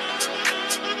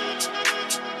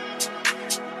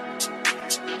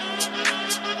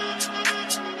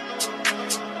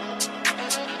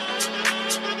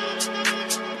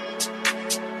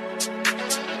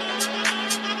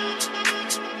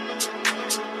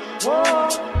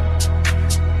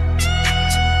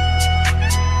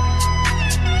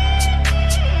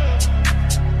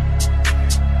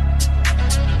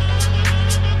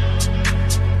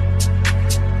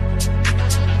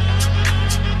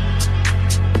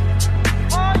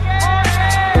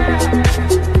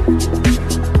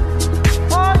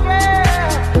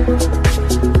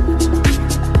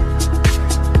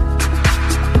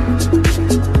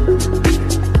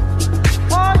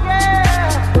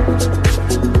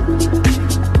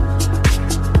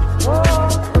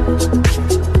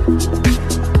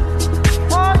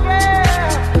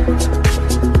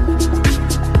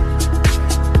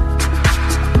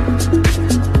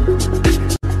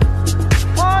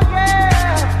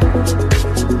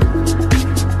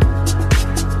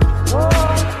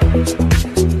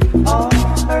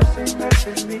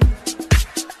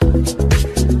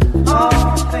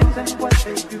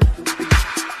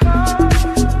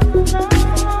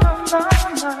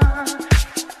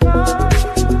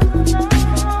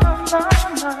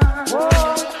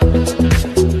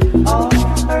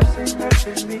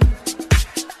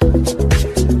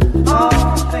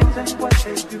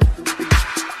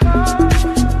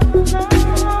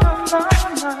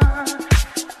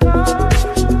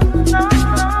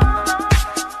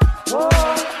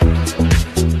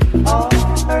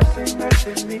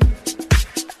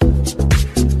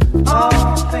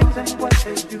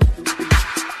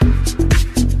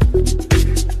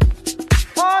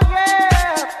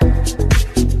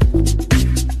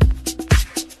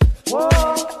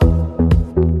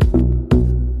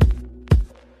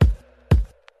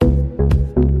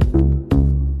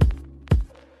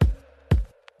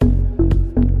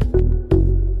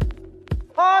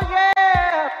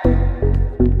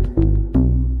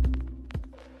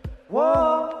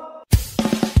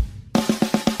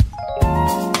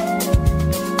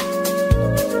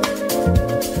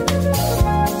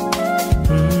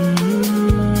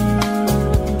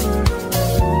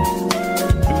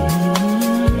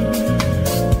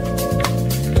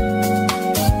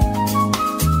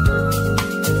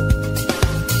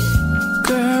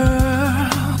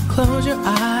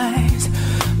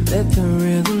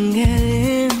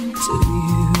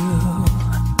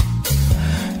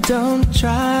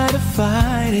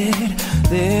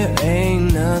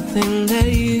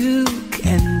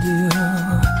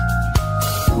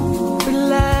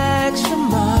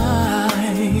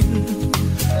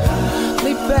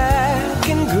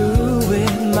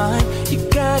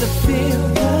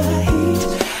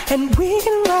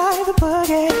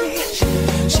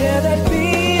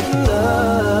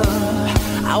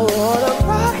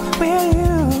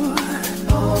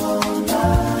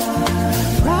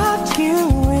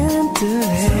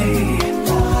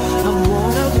 I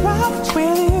wanna rock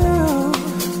with you.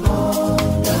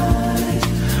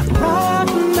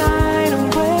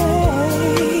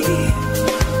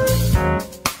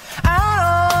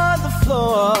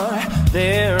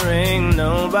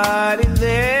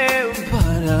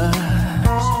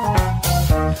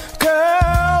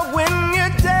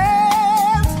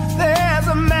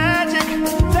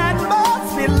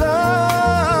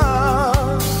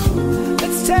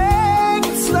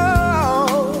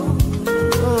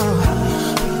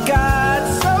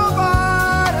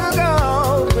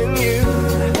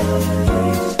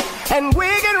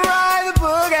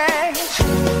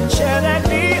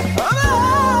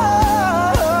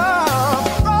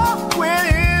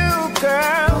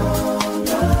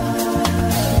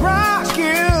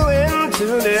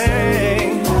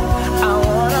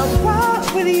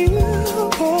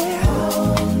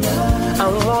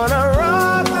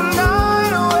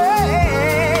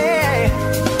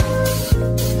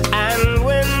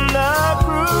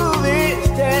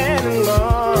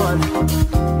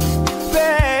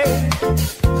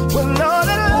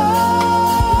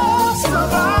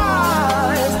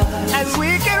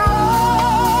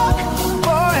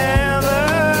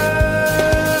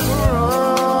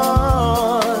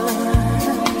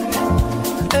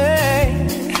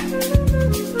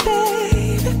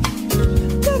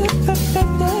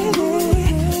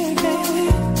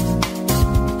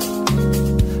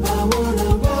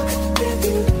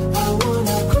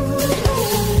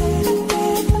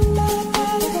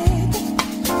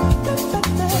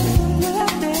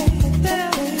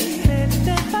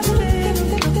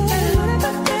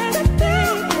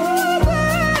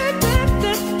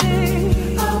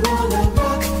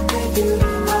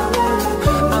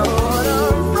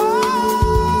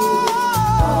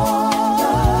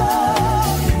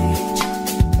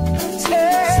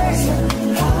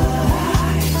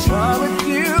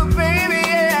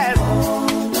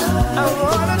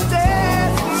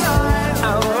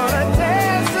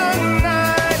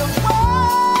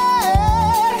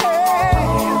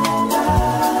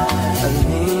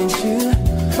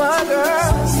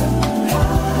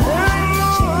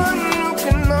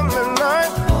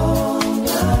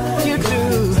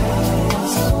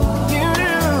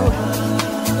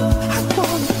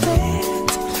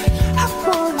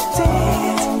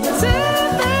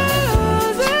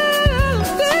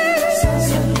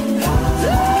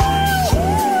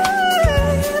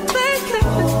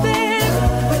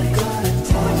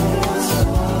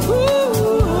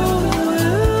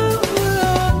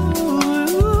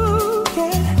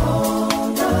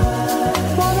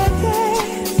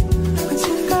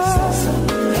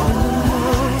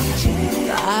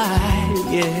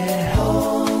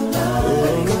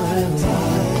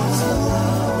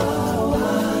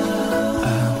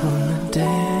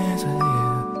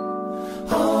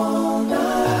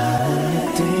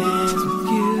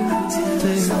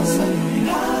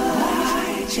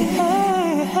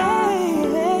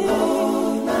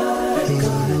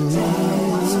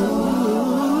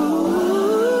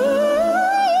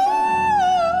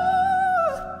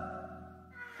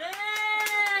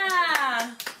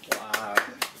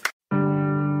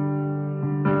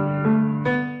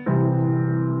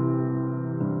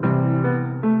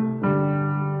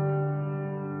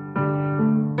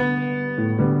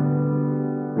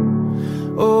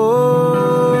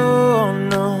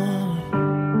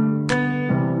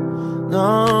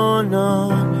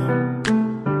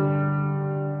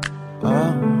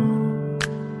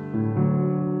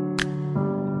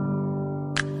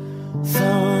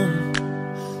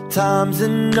 Sometimes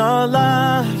in our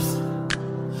lives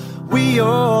we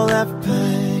all have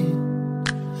pain,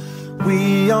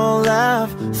 we all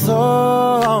have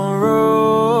sorrow,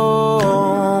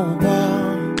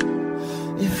 but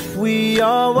if we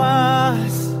are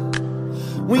wise,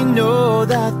 we know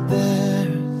that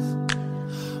there's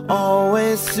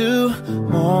always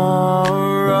tomorrow.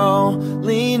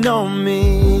 Lean on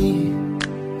me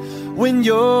when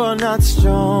you're not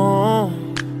strong,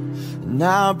 and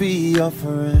I'll be your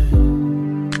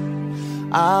friend.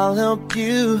 I'll help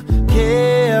you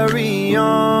carry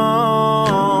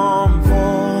on,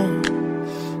 for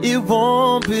it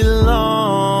won't be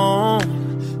long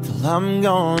till I'm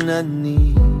gonna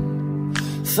need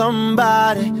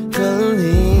somebody to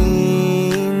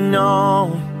lean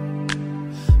on.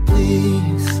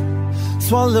 Please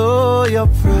swallow your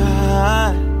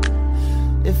pride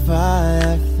if I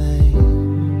have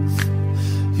things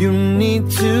you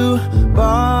need to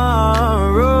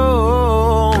borrow,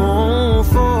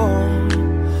 for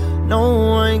no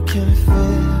one can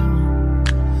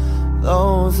fill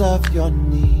those of your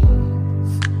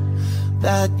needs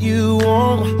that you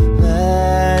won't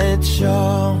let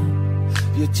show.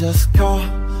 You just call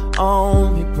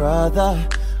on me, brother,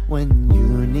 when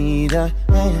you need a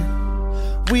hand.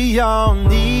 We all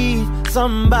need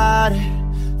somebody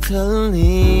to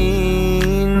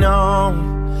lean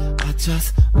on. I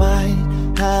just might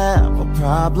have a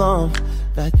problem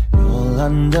that you'll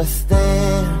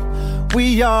understand.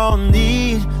 We all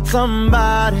need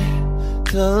somebody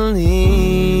to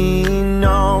lean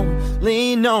on.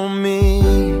 Lean on me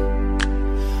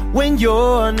when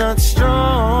you're not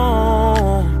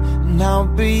strong, and I'll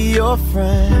be your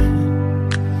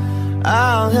friend.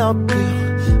 I'll help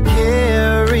you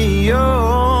carry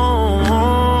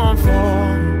on,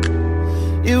 for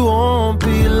it won't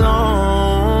be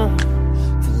long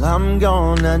till I'm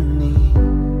gonna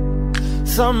need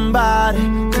somebody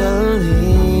to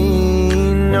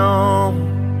lean on,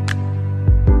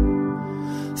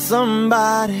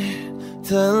 somebody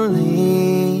to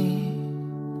lean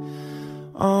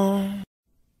on.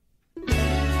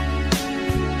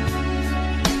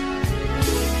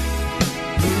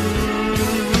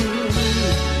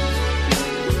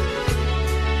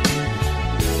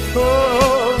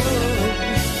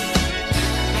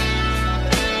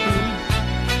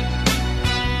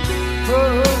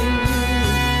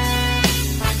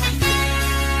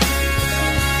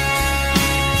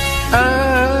 I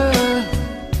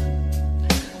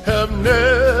have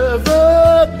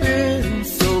never been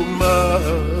so much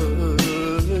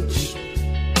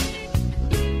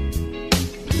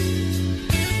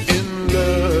in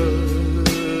love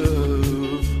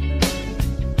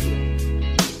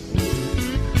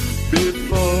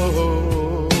before.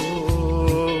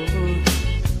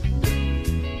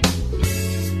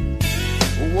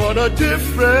 What a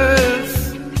difference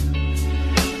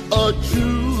a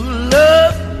true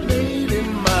love made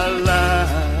in my life.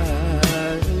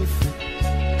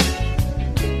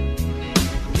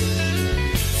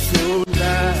 So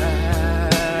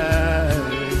nice,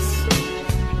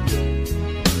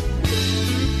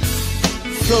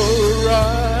 so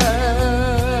right.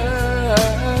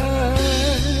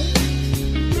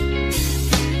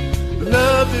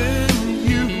 Loving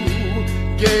you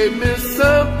gave me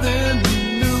something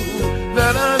new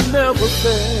that I never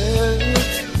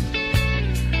felt,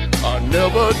 I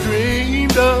never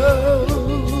dreamed of.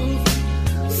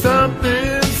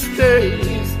 Something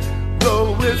stays,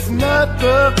 though it's not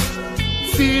the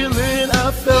feeling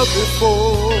I felt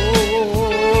before.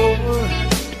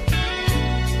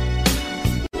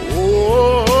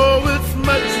 Oh, it's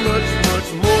much, much, much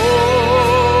more.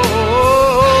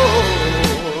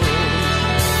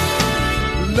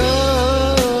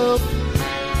 Love,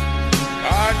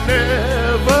 I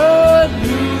never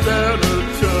knew that a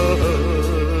touch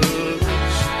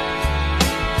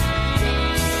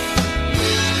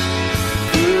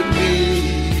could mean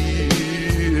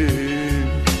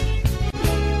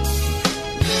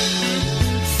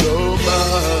so much.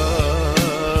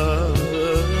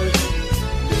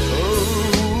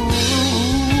 Oh,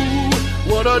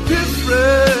 what a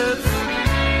difference.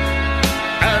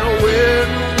 And when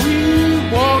we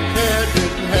walk hand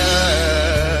in hand,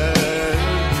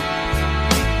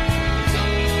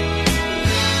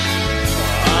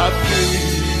 I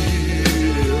feel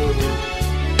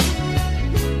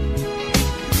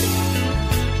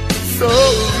so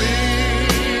real.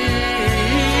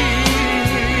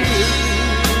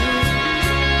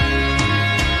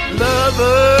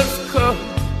 Lovers come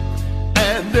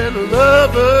and then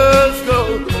lovers go.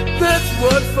 That's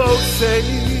what folks say.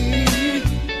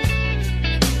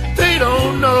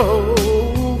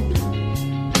 road.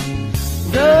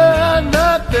 You're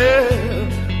not there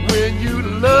when you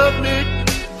love me.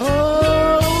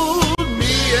 Hold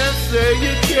me and say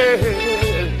you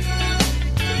care.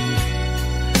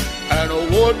 And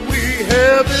what we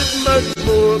have is much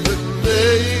more than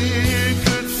they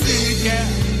could see. Yeah,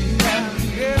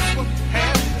 yes, we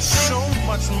have so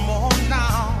much more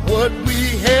now. What we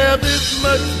have is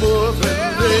much more than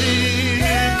they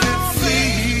could see.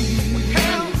 We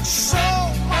have so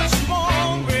much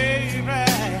more, baby.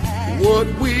 What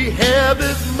we have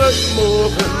is much more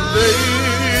than they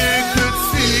could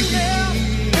see. We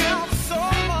have so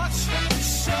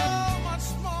much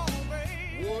more,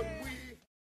 baby. What we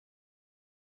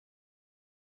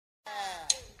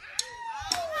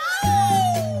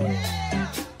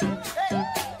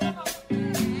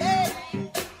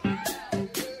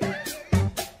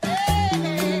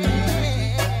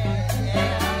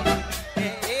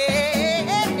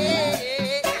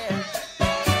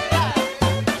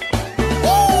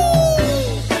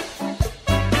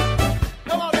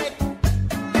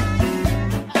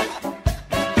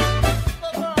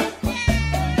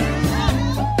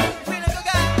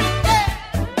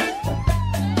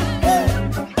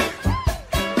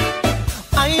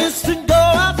I used to go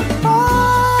out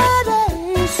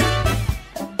Fridays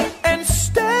and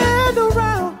stand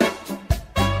around,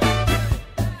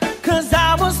 'cause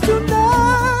I was too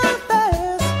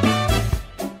nervous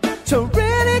to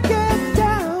really get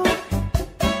down.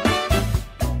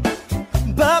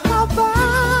 But I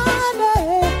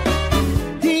finally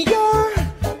yearned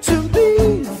to be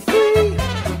free,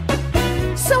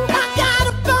 so I got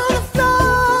up on the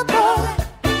floor, boy,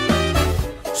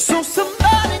 so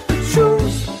somebody could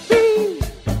choose me.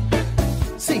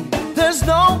 See, there's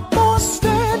no more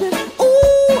standing,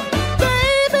 ooh,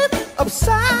 baby,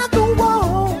 upside the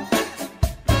wall.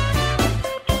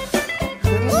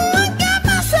 Ooh, I got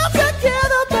myself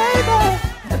together, baby,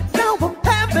 and now I'm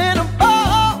having a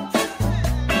ball.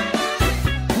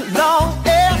 Long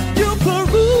as you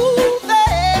prove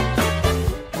it,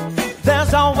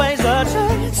 there's always a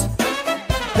chance.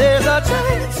 There's a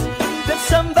chance that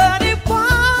somebody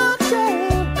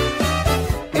watching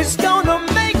is gonna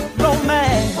make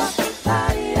romance.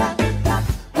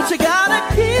 But you gotta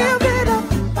give it up.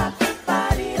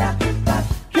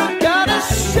 You gotta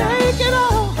shake it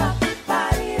off.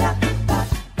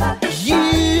 You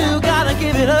gotta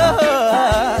give it up.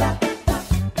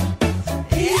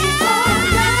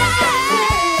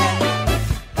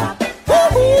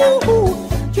 Ooh,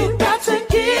 you got to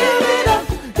give it up.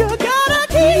 You gotta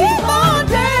keep on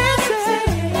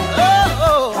dancing. Oh,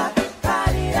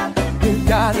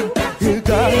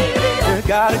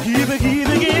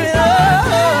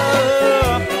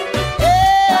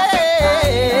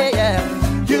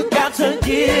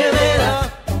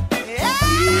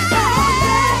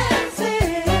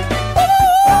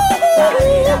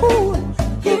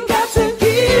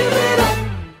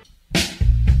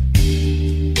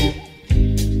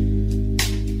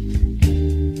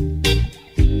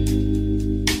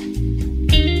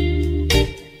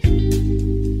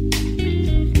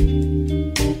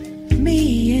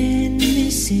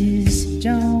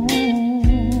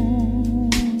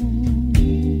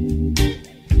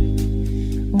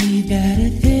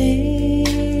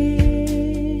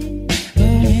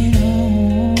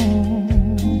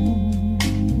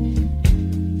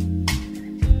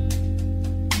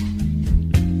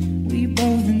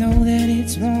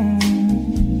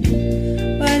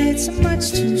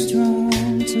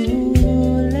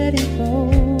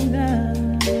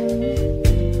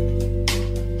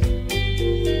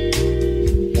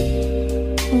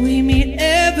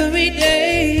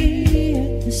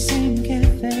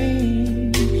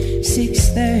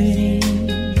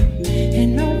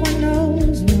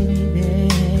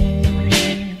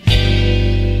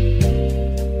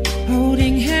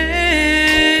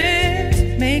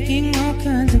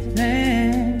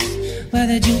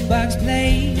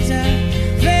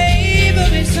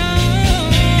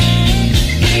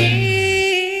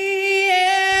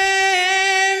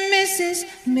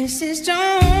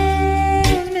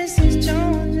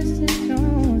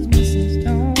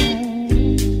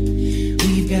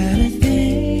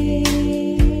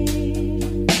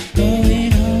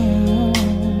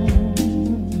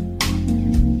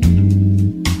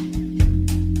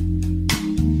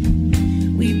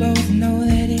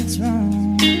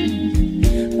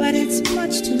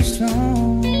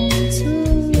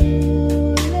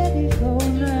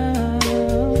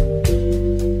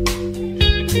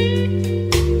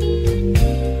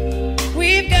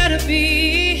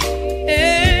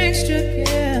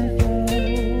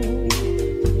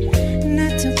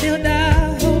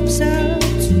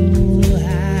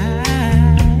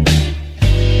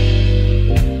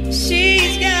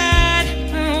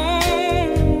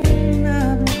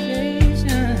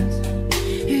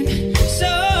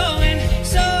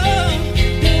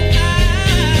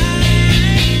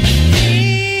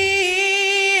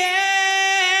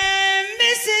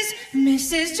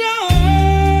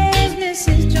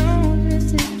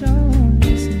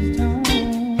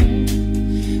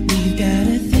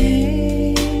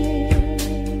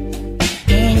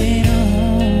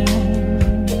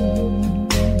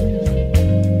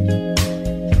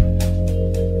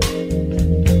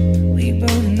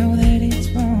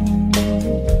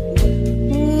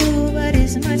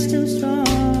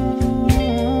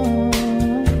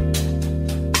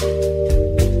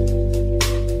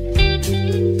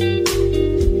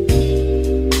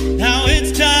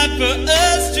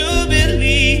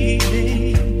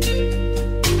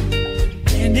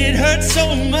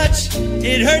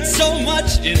 It hurts so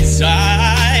much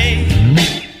inside.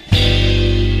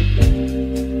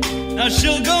 Now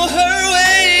she'll go her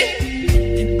way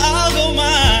and I'll go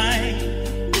mine.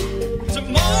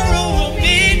 Tomorrow we'll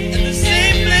meet in the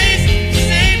same place,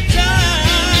 same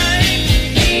time.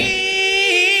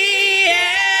 Yeah,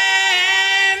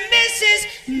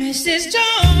 Mrs.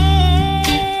 Jones,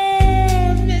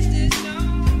 Mrs.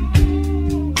 Jones.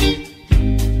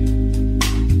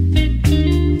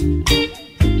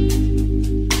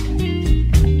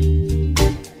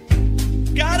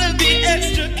 Gotta be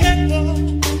extra careful.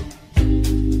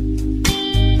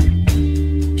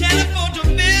 Can't afford to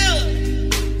build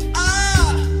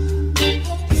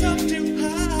hopes up too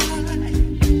high.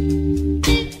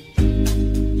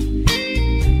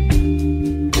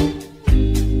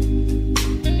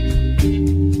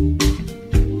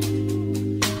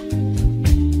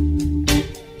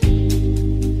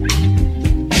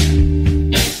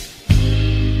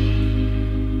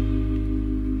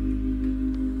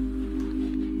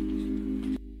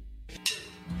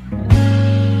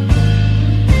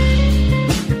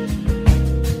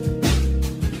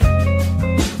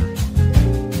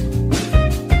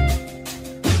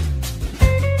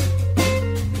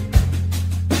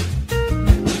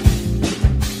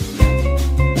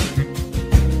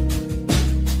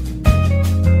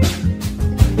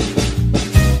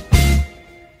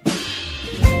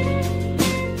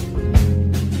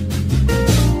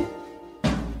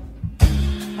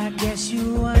 I guess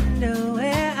you wonder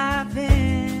where I've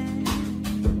been.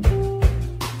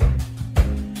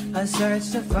 A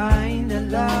search to find a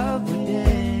love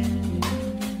within.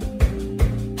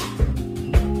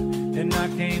 And I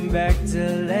came back to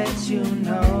let you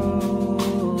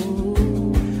know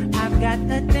I've got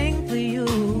the thing for you,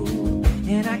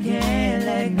 and I can't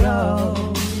let go.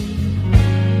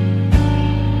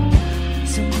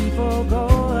 Some people go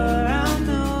around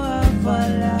the world for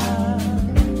love.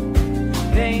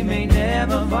 They may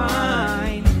never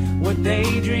find what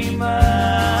they dream of.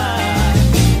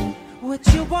 What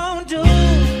you won't do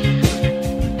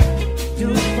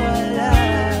for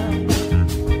love.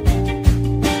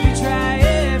 You try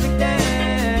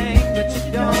everything, but you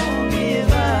don't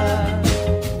give up.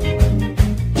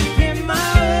 In my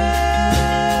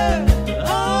world,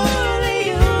 only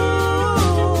you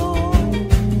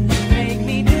make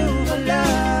me do for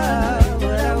love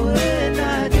what I would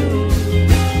not do.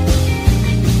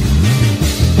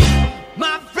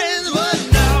 My friends would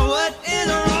know what is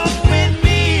wrong with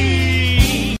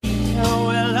me. Oh,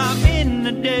 well, I'm in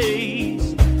the days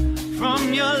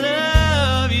from your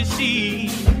love, you see.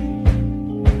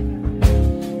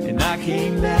 And I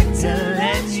came back to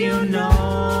let you know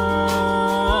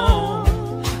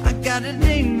I got a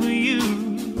thing for you,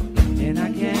 and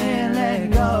I can't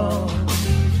let go.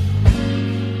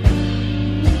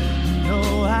 No,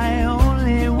 I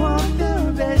only want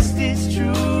the best, it's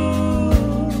true.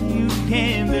 You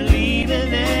can't believe the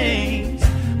things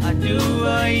I do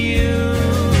for you.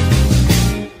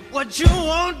 What you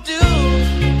won't do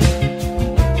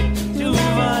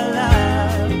for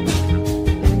love.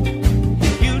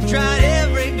 You tried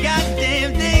every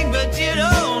goddamn thing, but you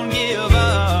don't give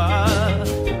up.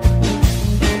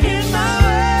 In my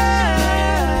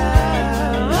world,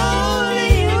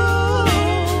 only you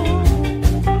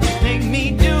make me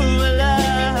do for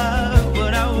love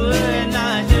what I would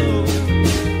not do.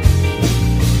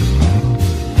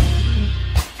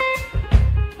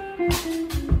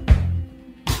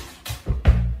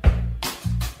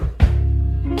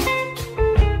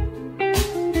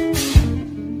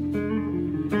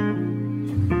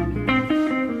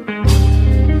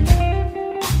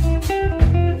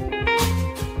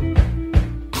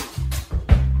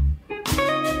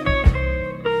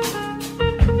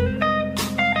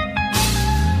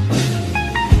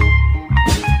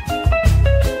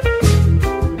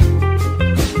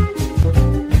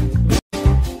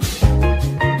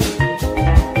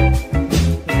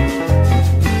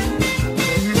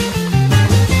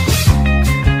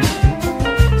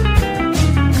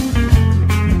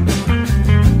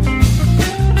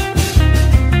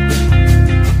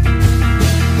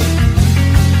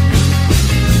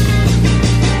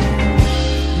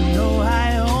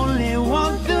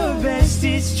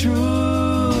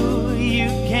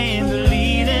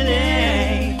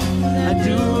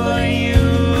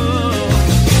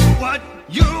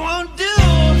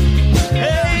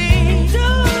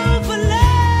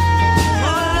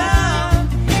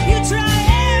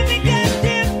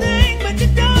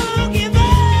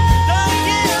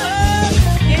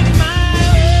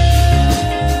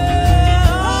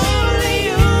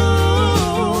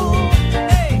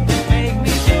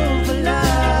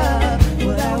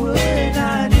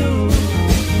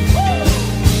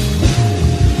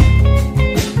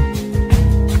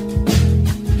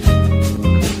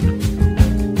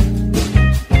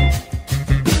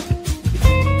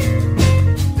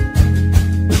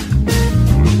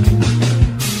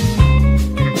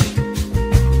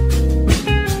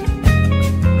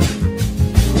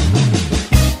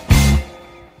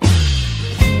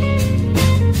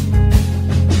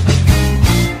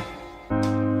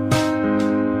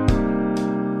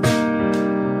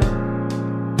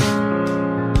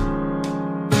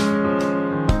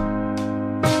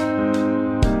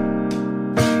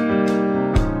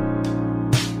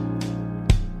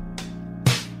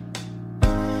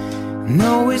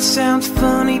 sounds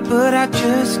funny, but I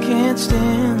just can't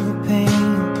stand the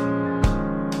pain.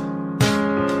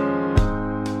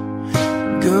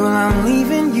 Girl, I'm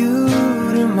leaving you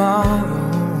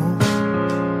tomorrow.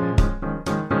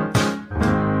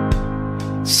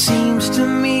 Seems to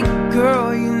me,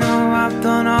 girl, you know I've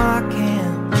done all I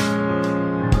can.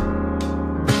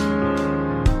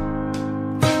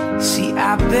 See,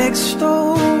 I beg,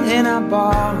 stole, and I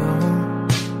borrow.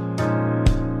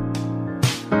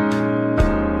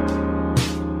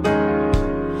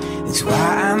 It's why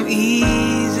I'm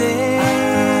easy.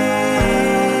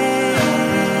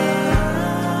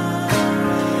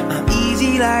 I'm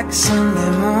easy like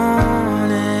Sunday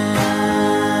morning.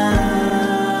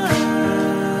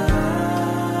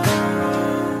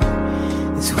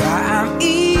 It's why I'm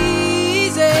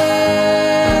easy.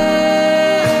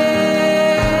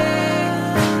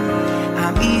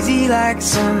 I'm easy like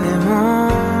Sunday morning.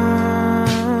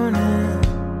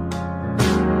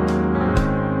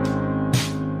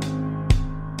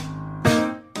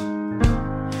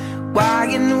 Why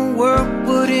in the world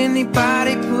would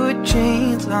anybody put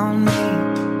chains on me?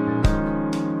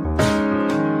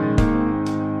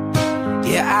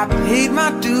 Yeah, I paid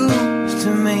my dues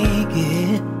to make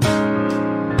it.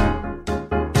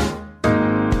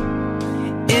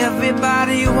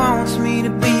 Everybody wants me to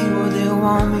be what they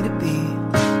want me to be.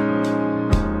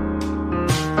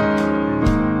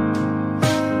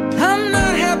 I'm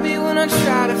not happy when I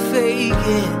try to fake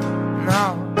it.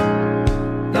 No.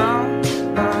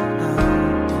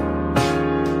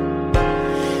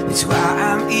 It's why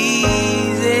I'm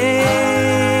easy.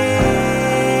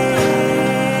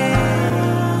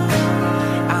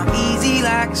 I'm easy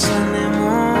like Sunday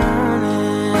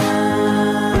morning.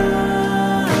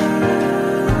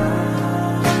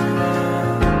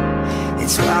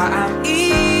 It's why I'm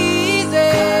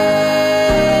easy.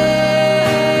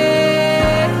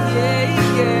 Yeah,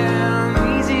 yeah,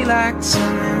 I'm easy like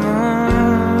Sunday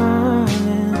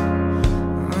morning.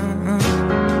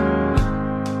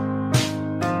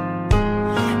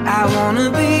 I wanna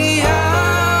be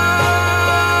high,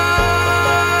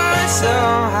 so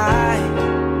high.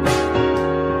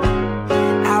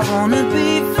 I wanna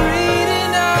be free to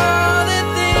know the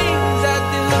things I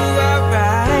do are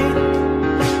right.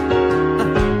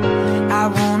 I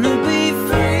wanna be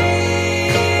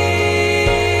free,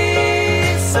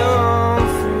 so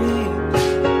free.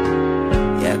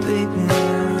 Yeah, baby.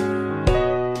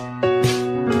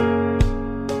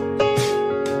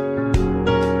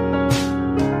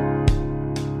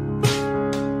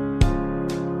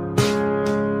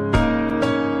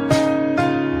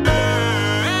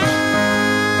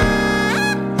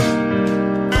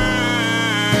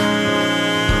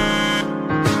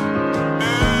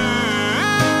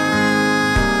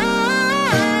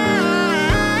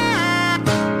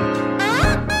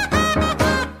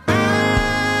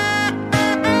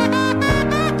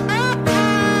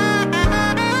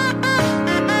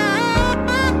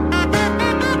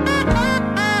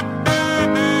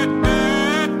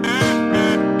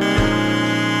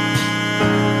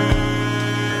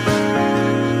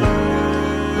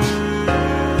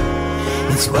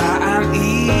 It's why I'm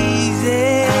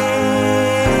easy.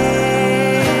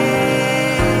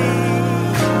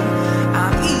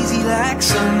 I'm easy like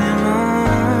Sunday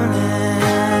morning.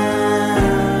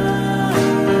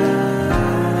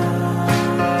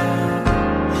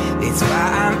 It's why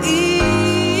I'm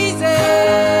easy.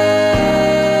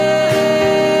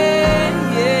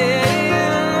 Yeah,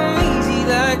 I'm easy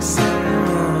like Sunday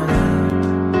morning.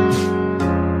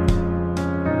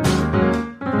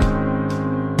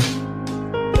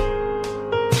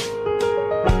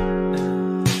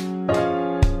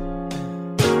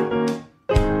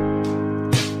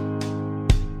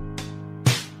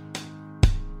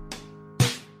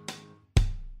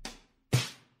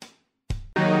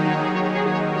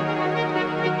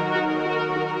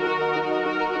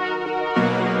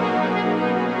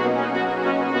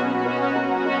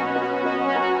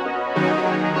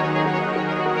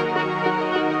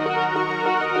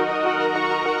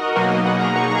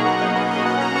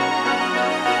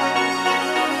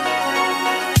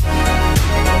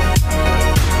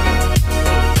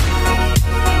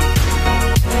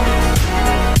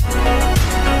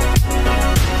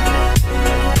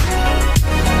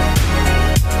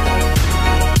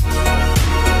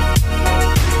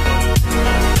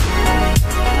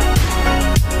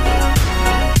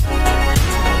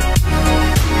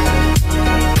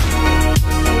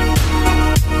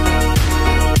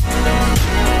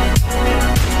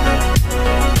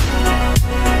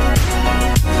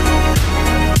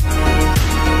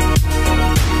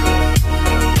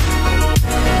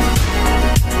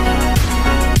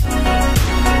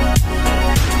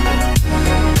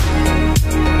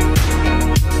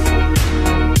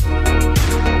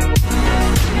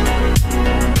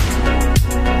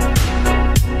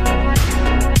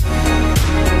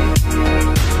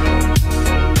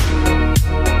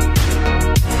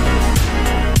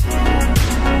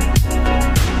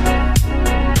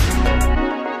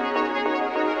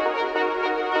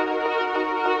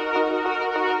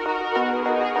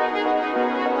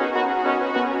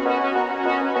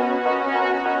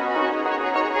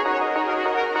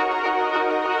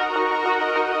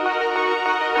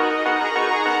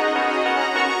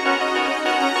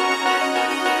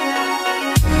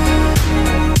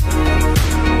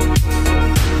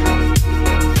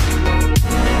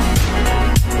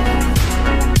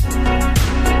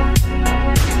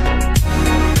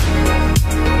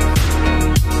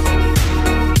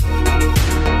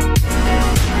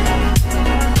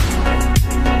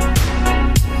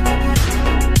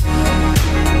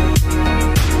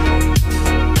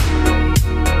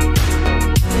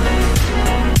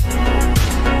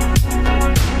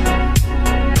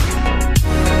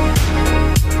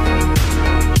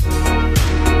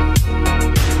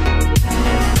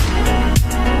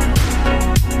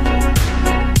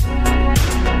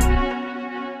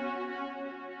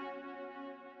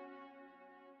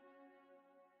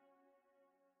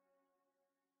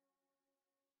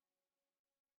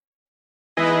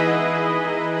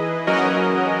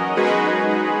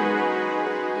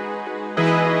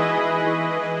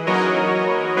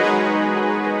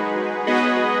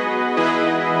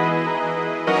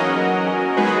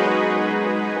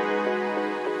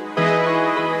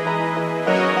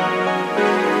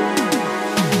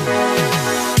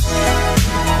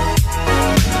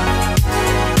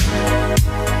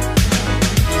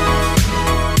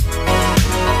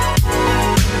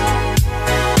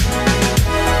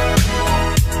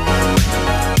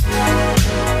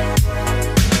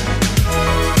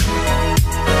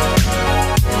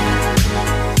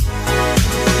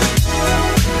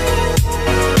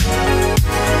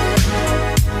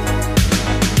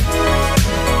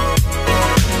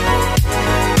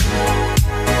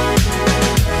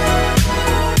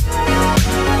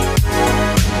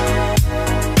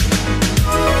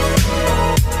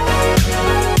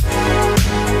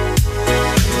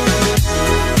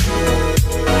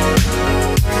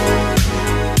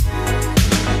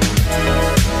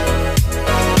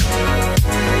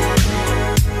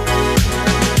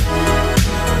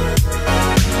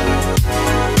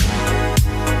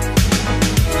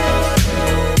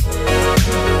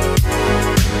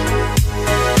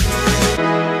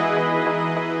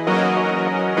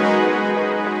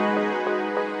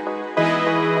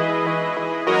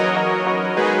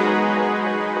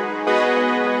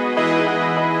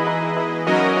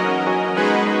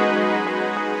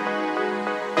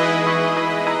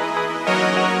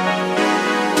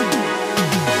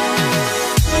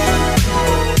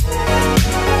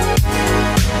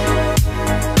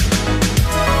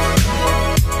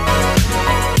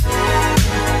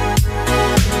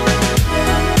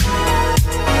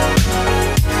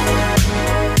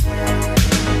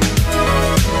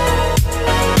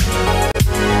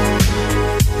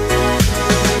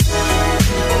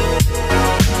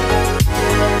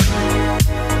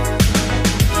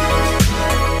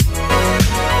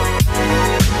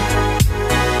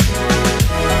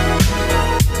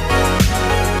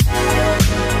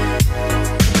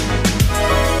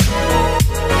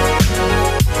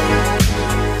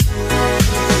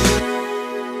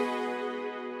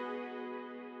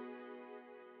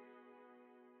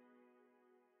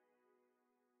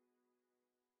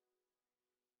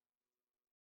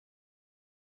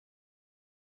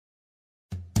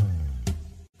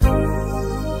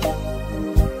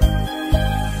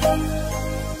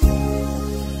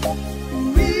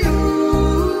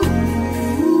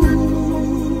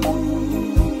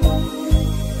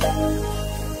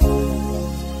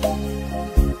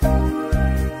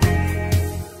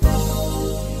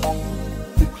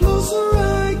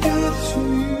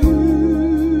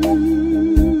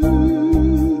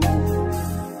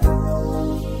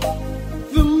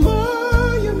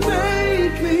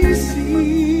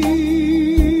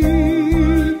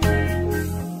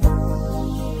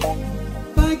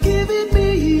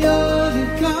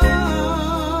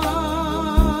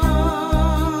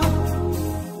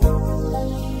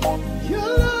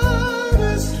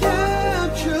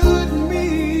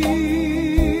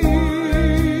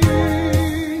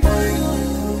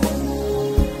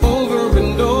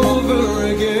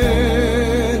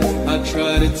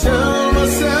 to tell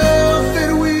myself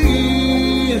that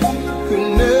we could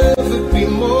never be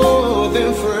more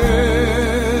than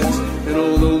friends. And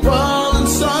all the while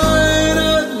inside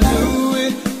I knew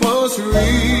it was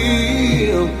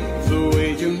real, the way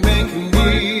you're making me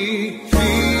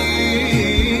feel.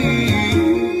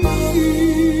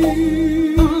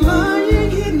 I'm lying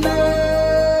here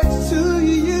next to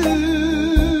you,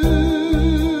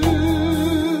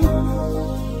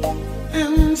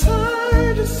 and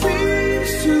time just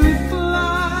seems to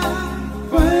fly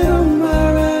right on by,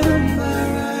 right on by,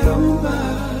 right on by.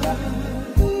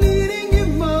 Needing you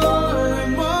more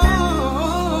and more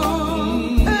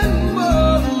and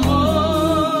more and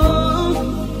more.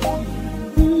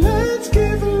 Let's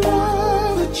give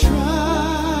love a try.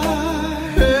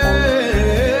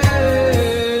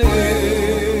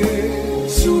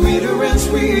 Sweeter and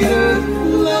sweeter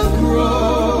love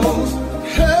grows.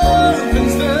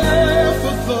 Heaven's there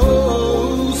for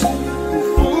those who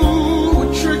fool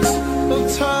with tricks of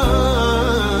time.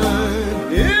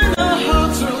 In our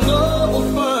hearts our love will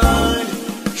find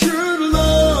true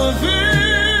love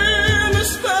in a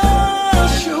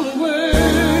special way.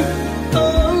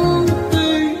 Oh,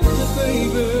 baby,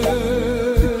 baby,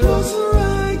 the closer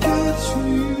I get to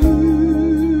you,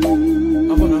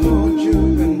 I wanna hold you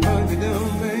and hug you down,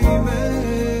 baby.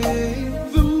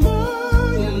 The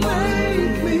more you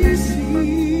make me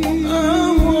see, I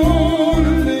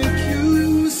wanna make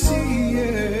you see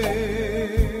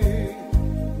it.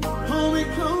 Hold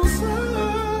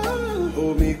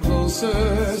me closer,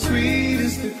 sweet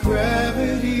as the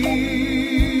gravity.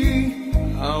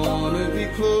 I wanna be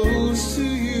close to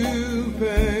you,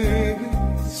 baby,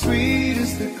 sweet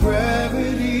as the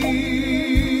gravity.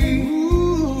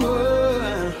 Ooh,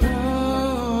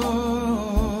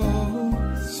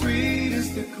 sweet as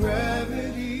the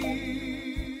gravity.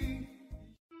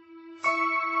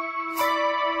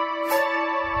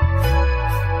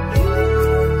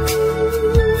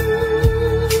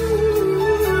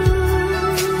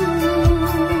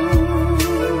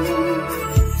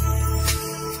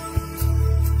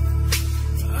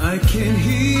 I can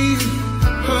hear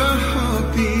her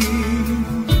heartbeat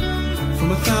from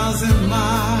 1,000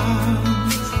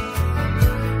 miles.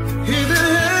 Hear the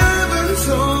heavens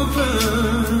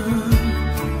open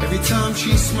every time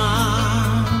she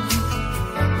smiles.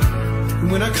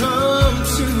 When I come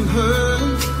to her,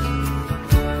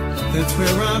 that's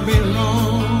where I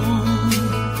belong.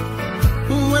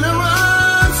 When I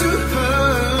run to her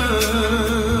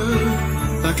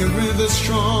like a river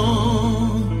strong,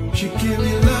 she give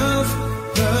me love,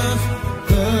 love,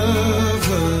 love,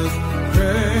 love,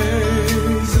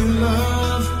 crazy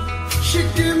love. She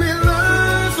give me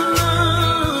love,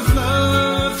 love,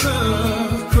 love,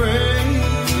 love,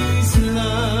 crazy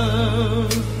love.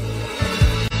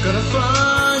 Gotta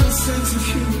find a sense of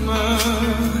humor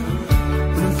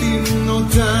when I'm feeling all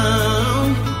down.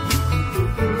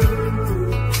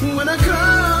 When I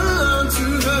come to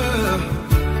her,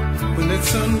 when that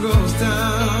sun goes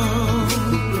down.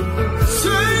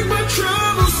 Take my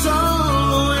troubles all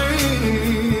away,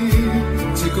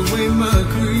 take away my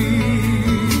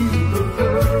grief,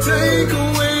 take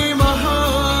away my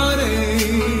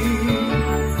heartache.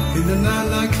 In the night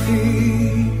like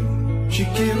thee, she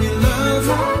give me love,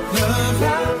 love,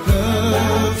 love,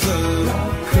 love,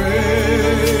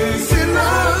 crazy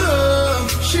love.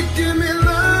 She give me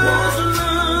love,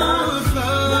 love,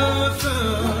 love,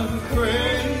 love,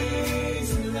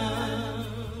 crazy love.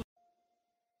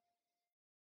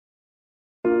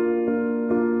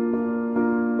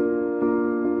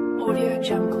 Audio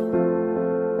Jungle.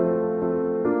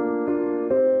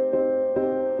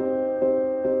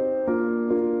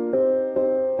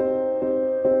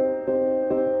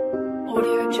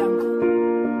 Audio Jungle.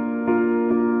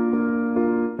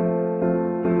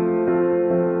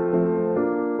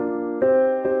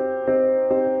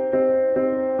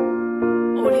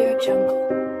 Audio Jungle.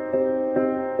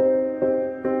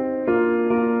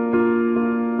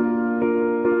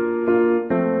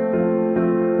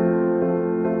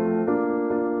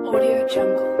 Audio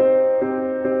Jungle.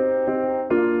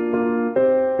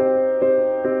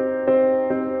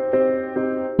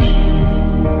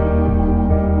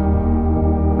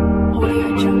 Audio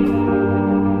Jungle.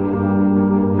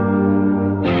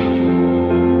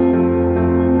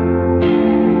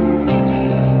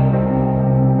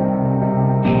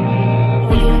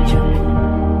 Audio Jungle.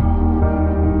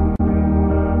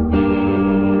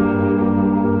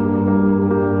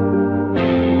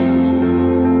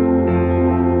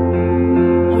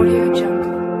 Audio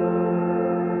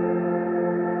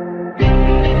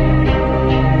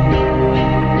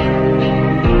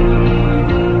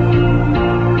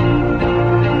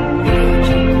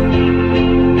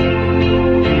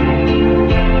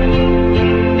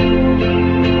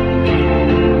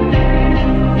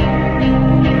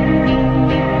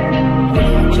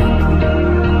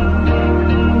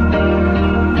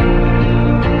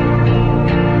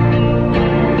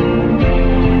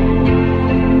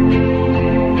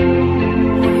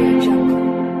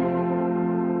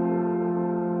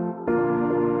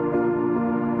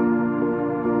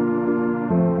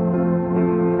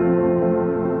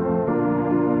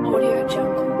Audio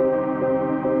Jungle.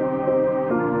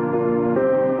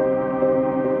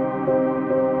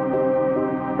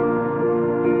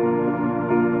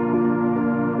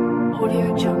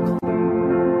 Audio Jungle.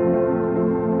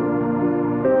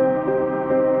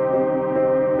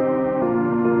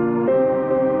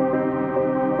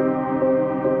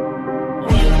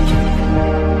 Audio Jungle.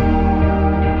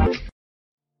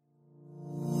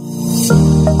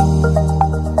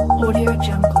 Audio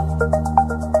Jungle.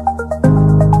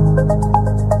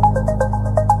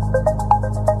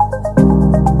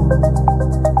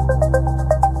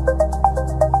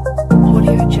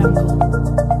 Audio Jungle.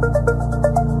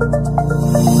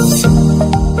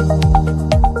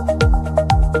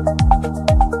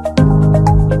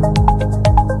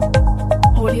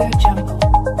 Audio Jungle.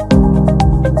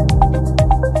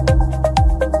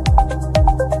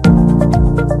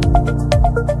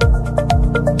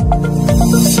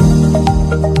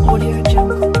 Audio Jungle. Audio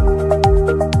Jungle.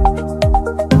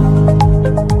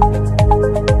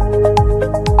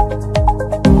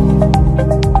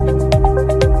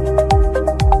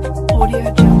 Audio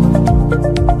Jungle.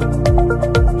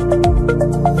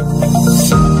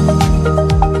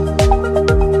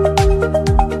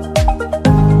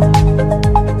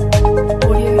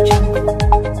 Audio Jungle.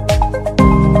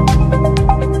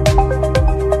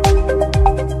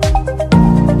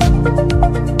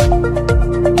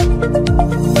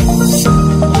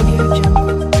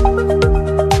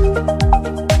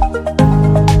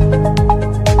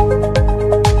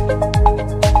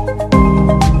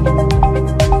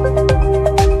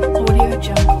 Audio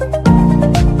Jungle.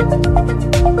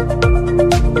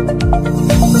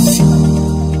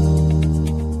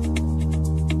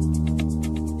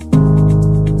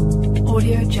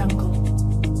 Audio Jungle. Audio Jungle.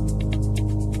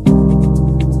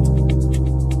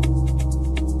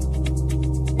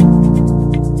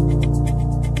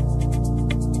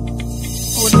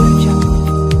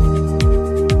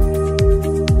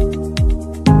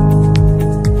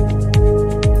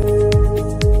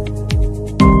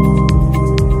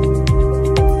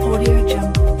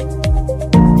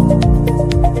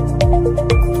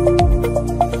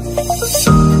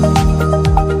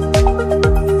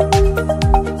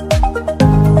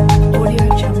 Audio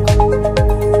Jungle.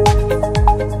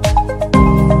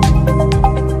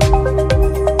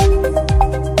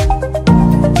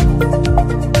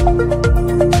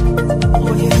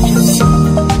 Audio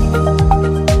Jungle.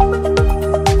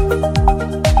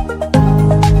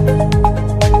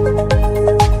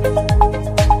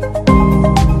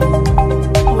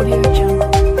 Audio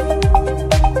Jungle.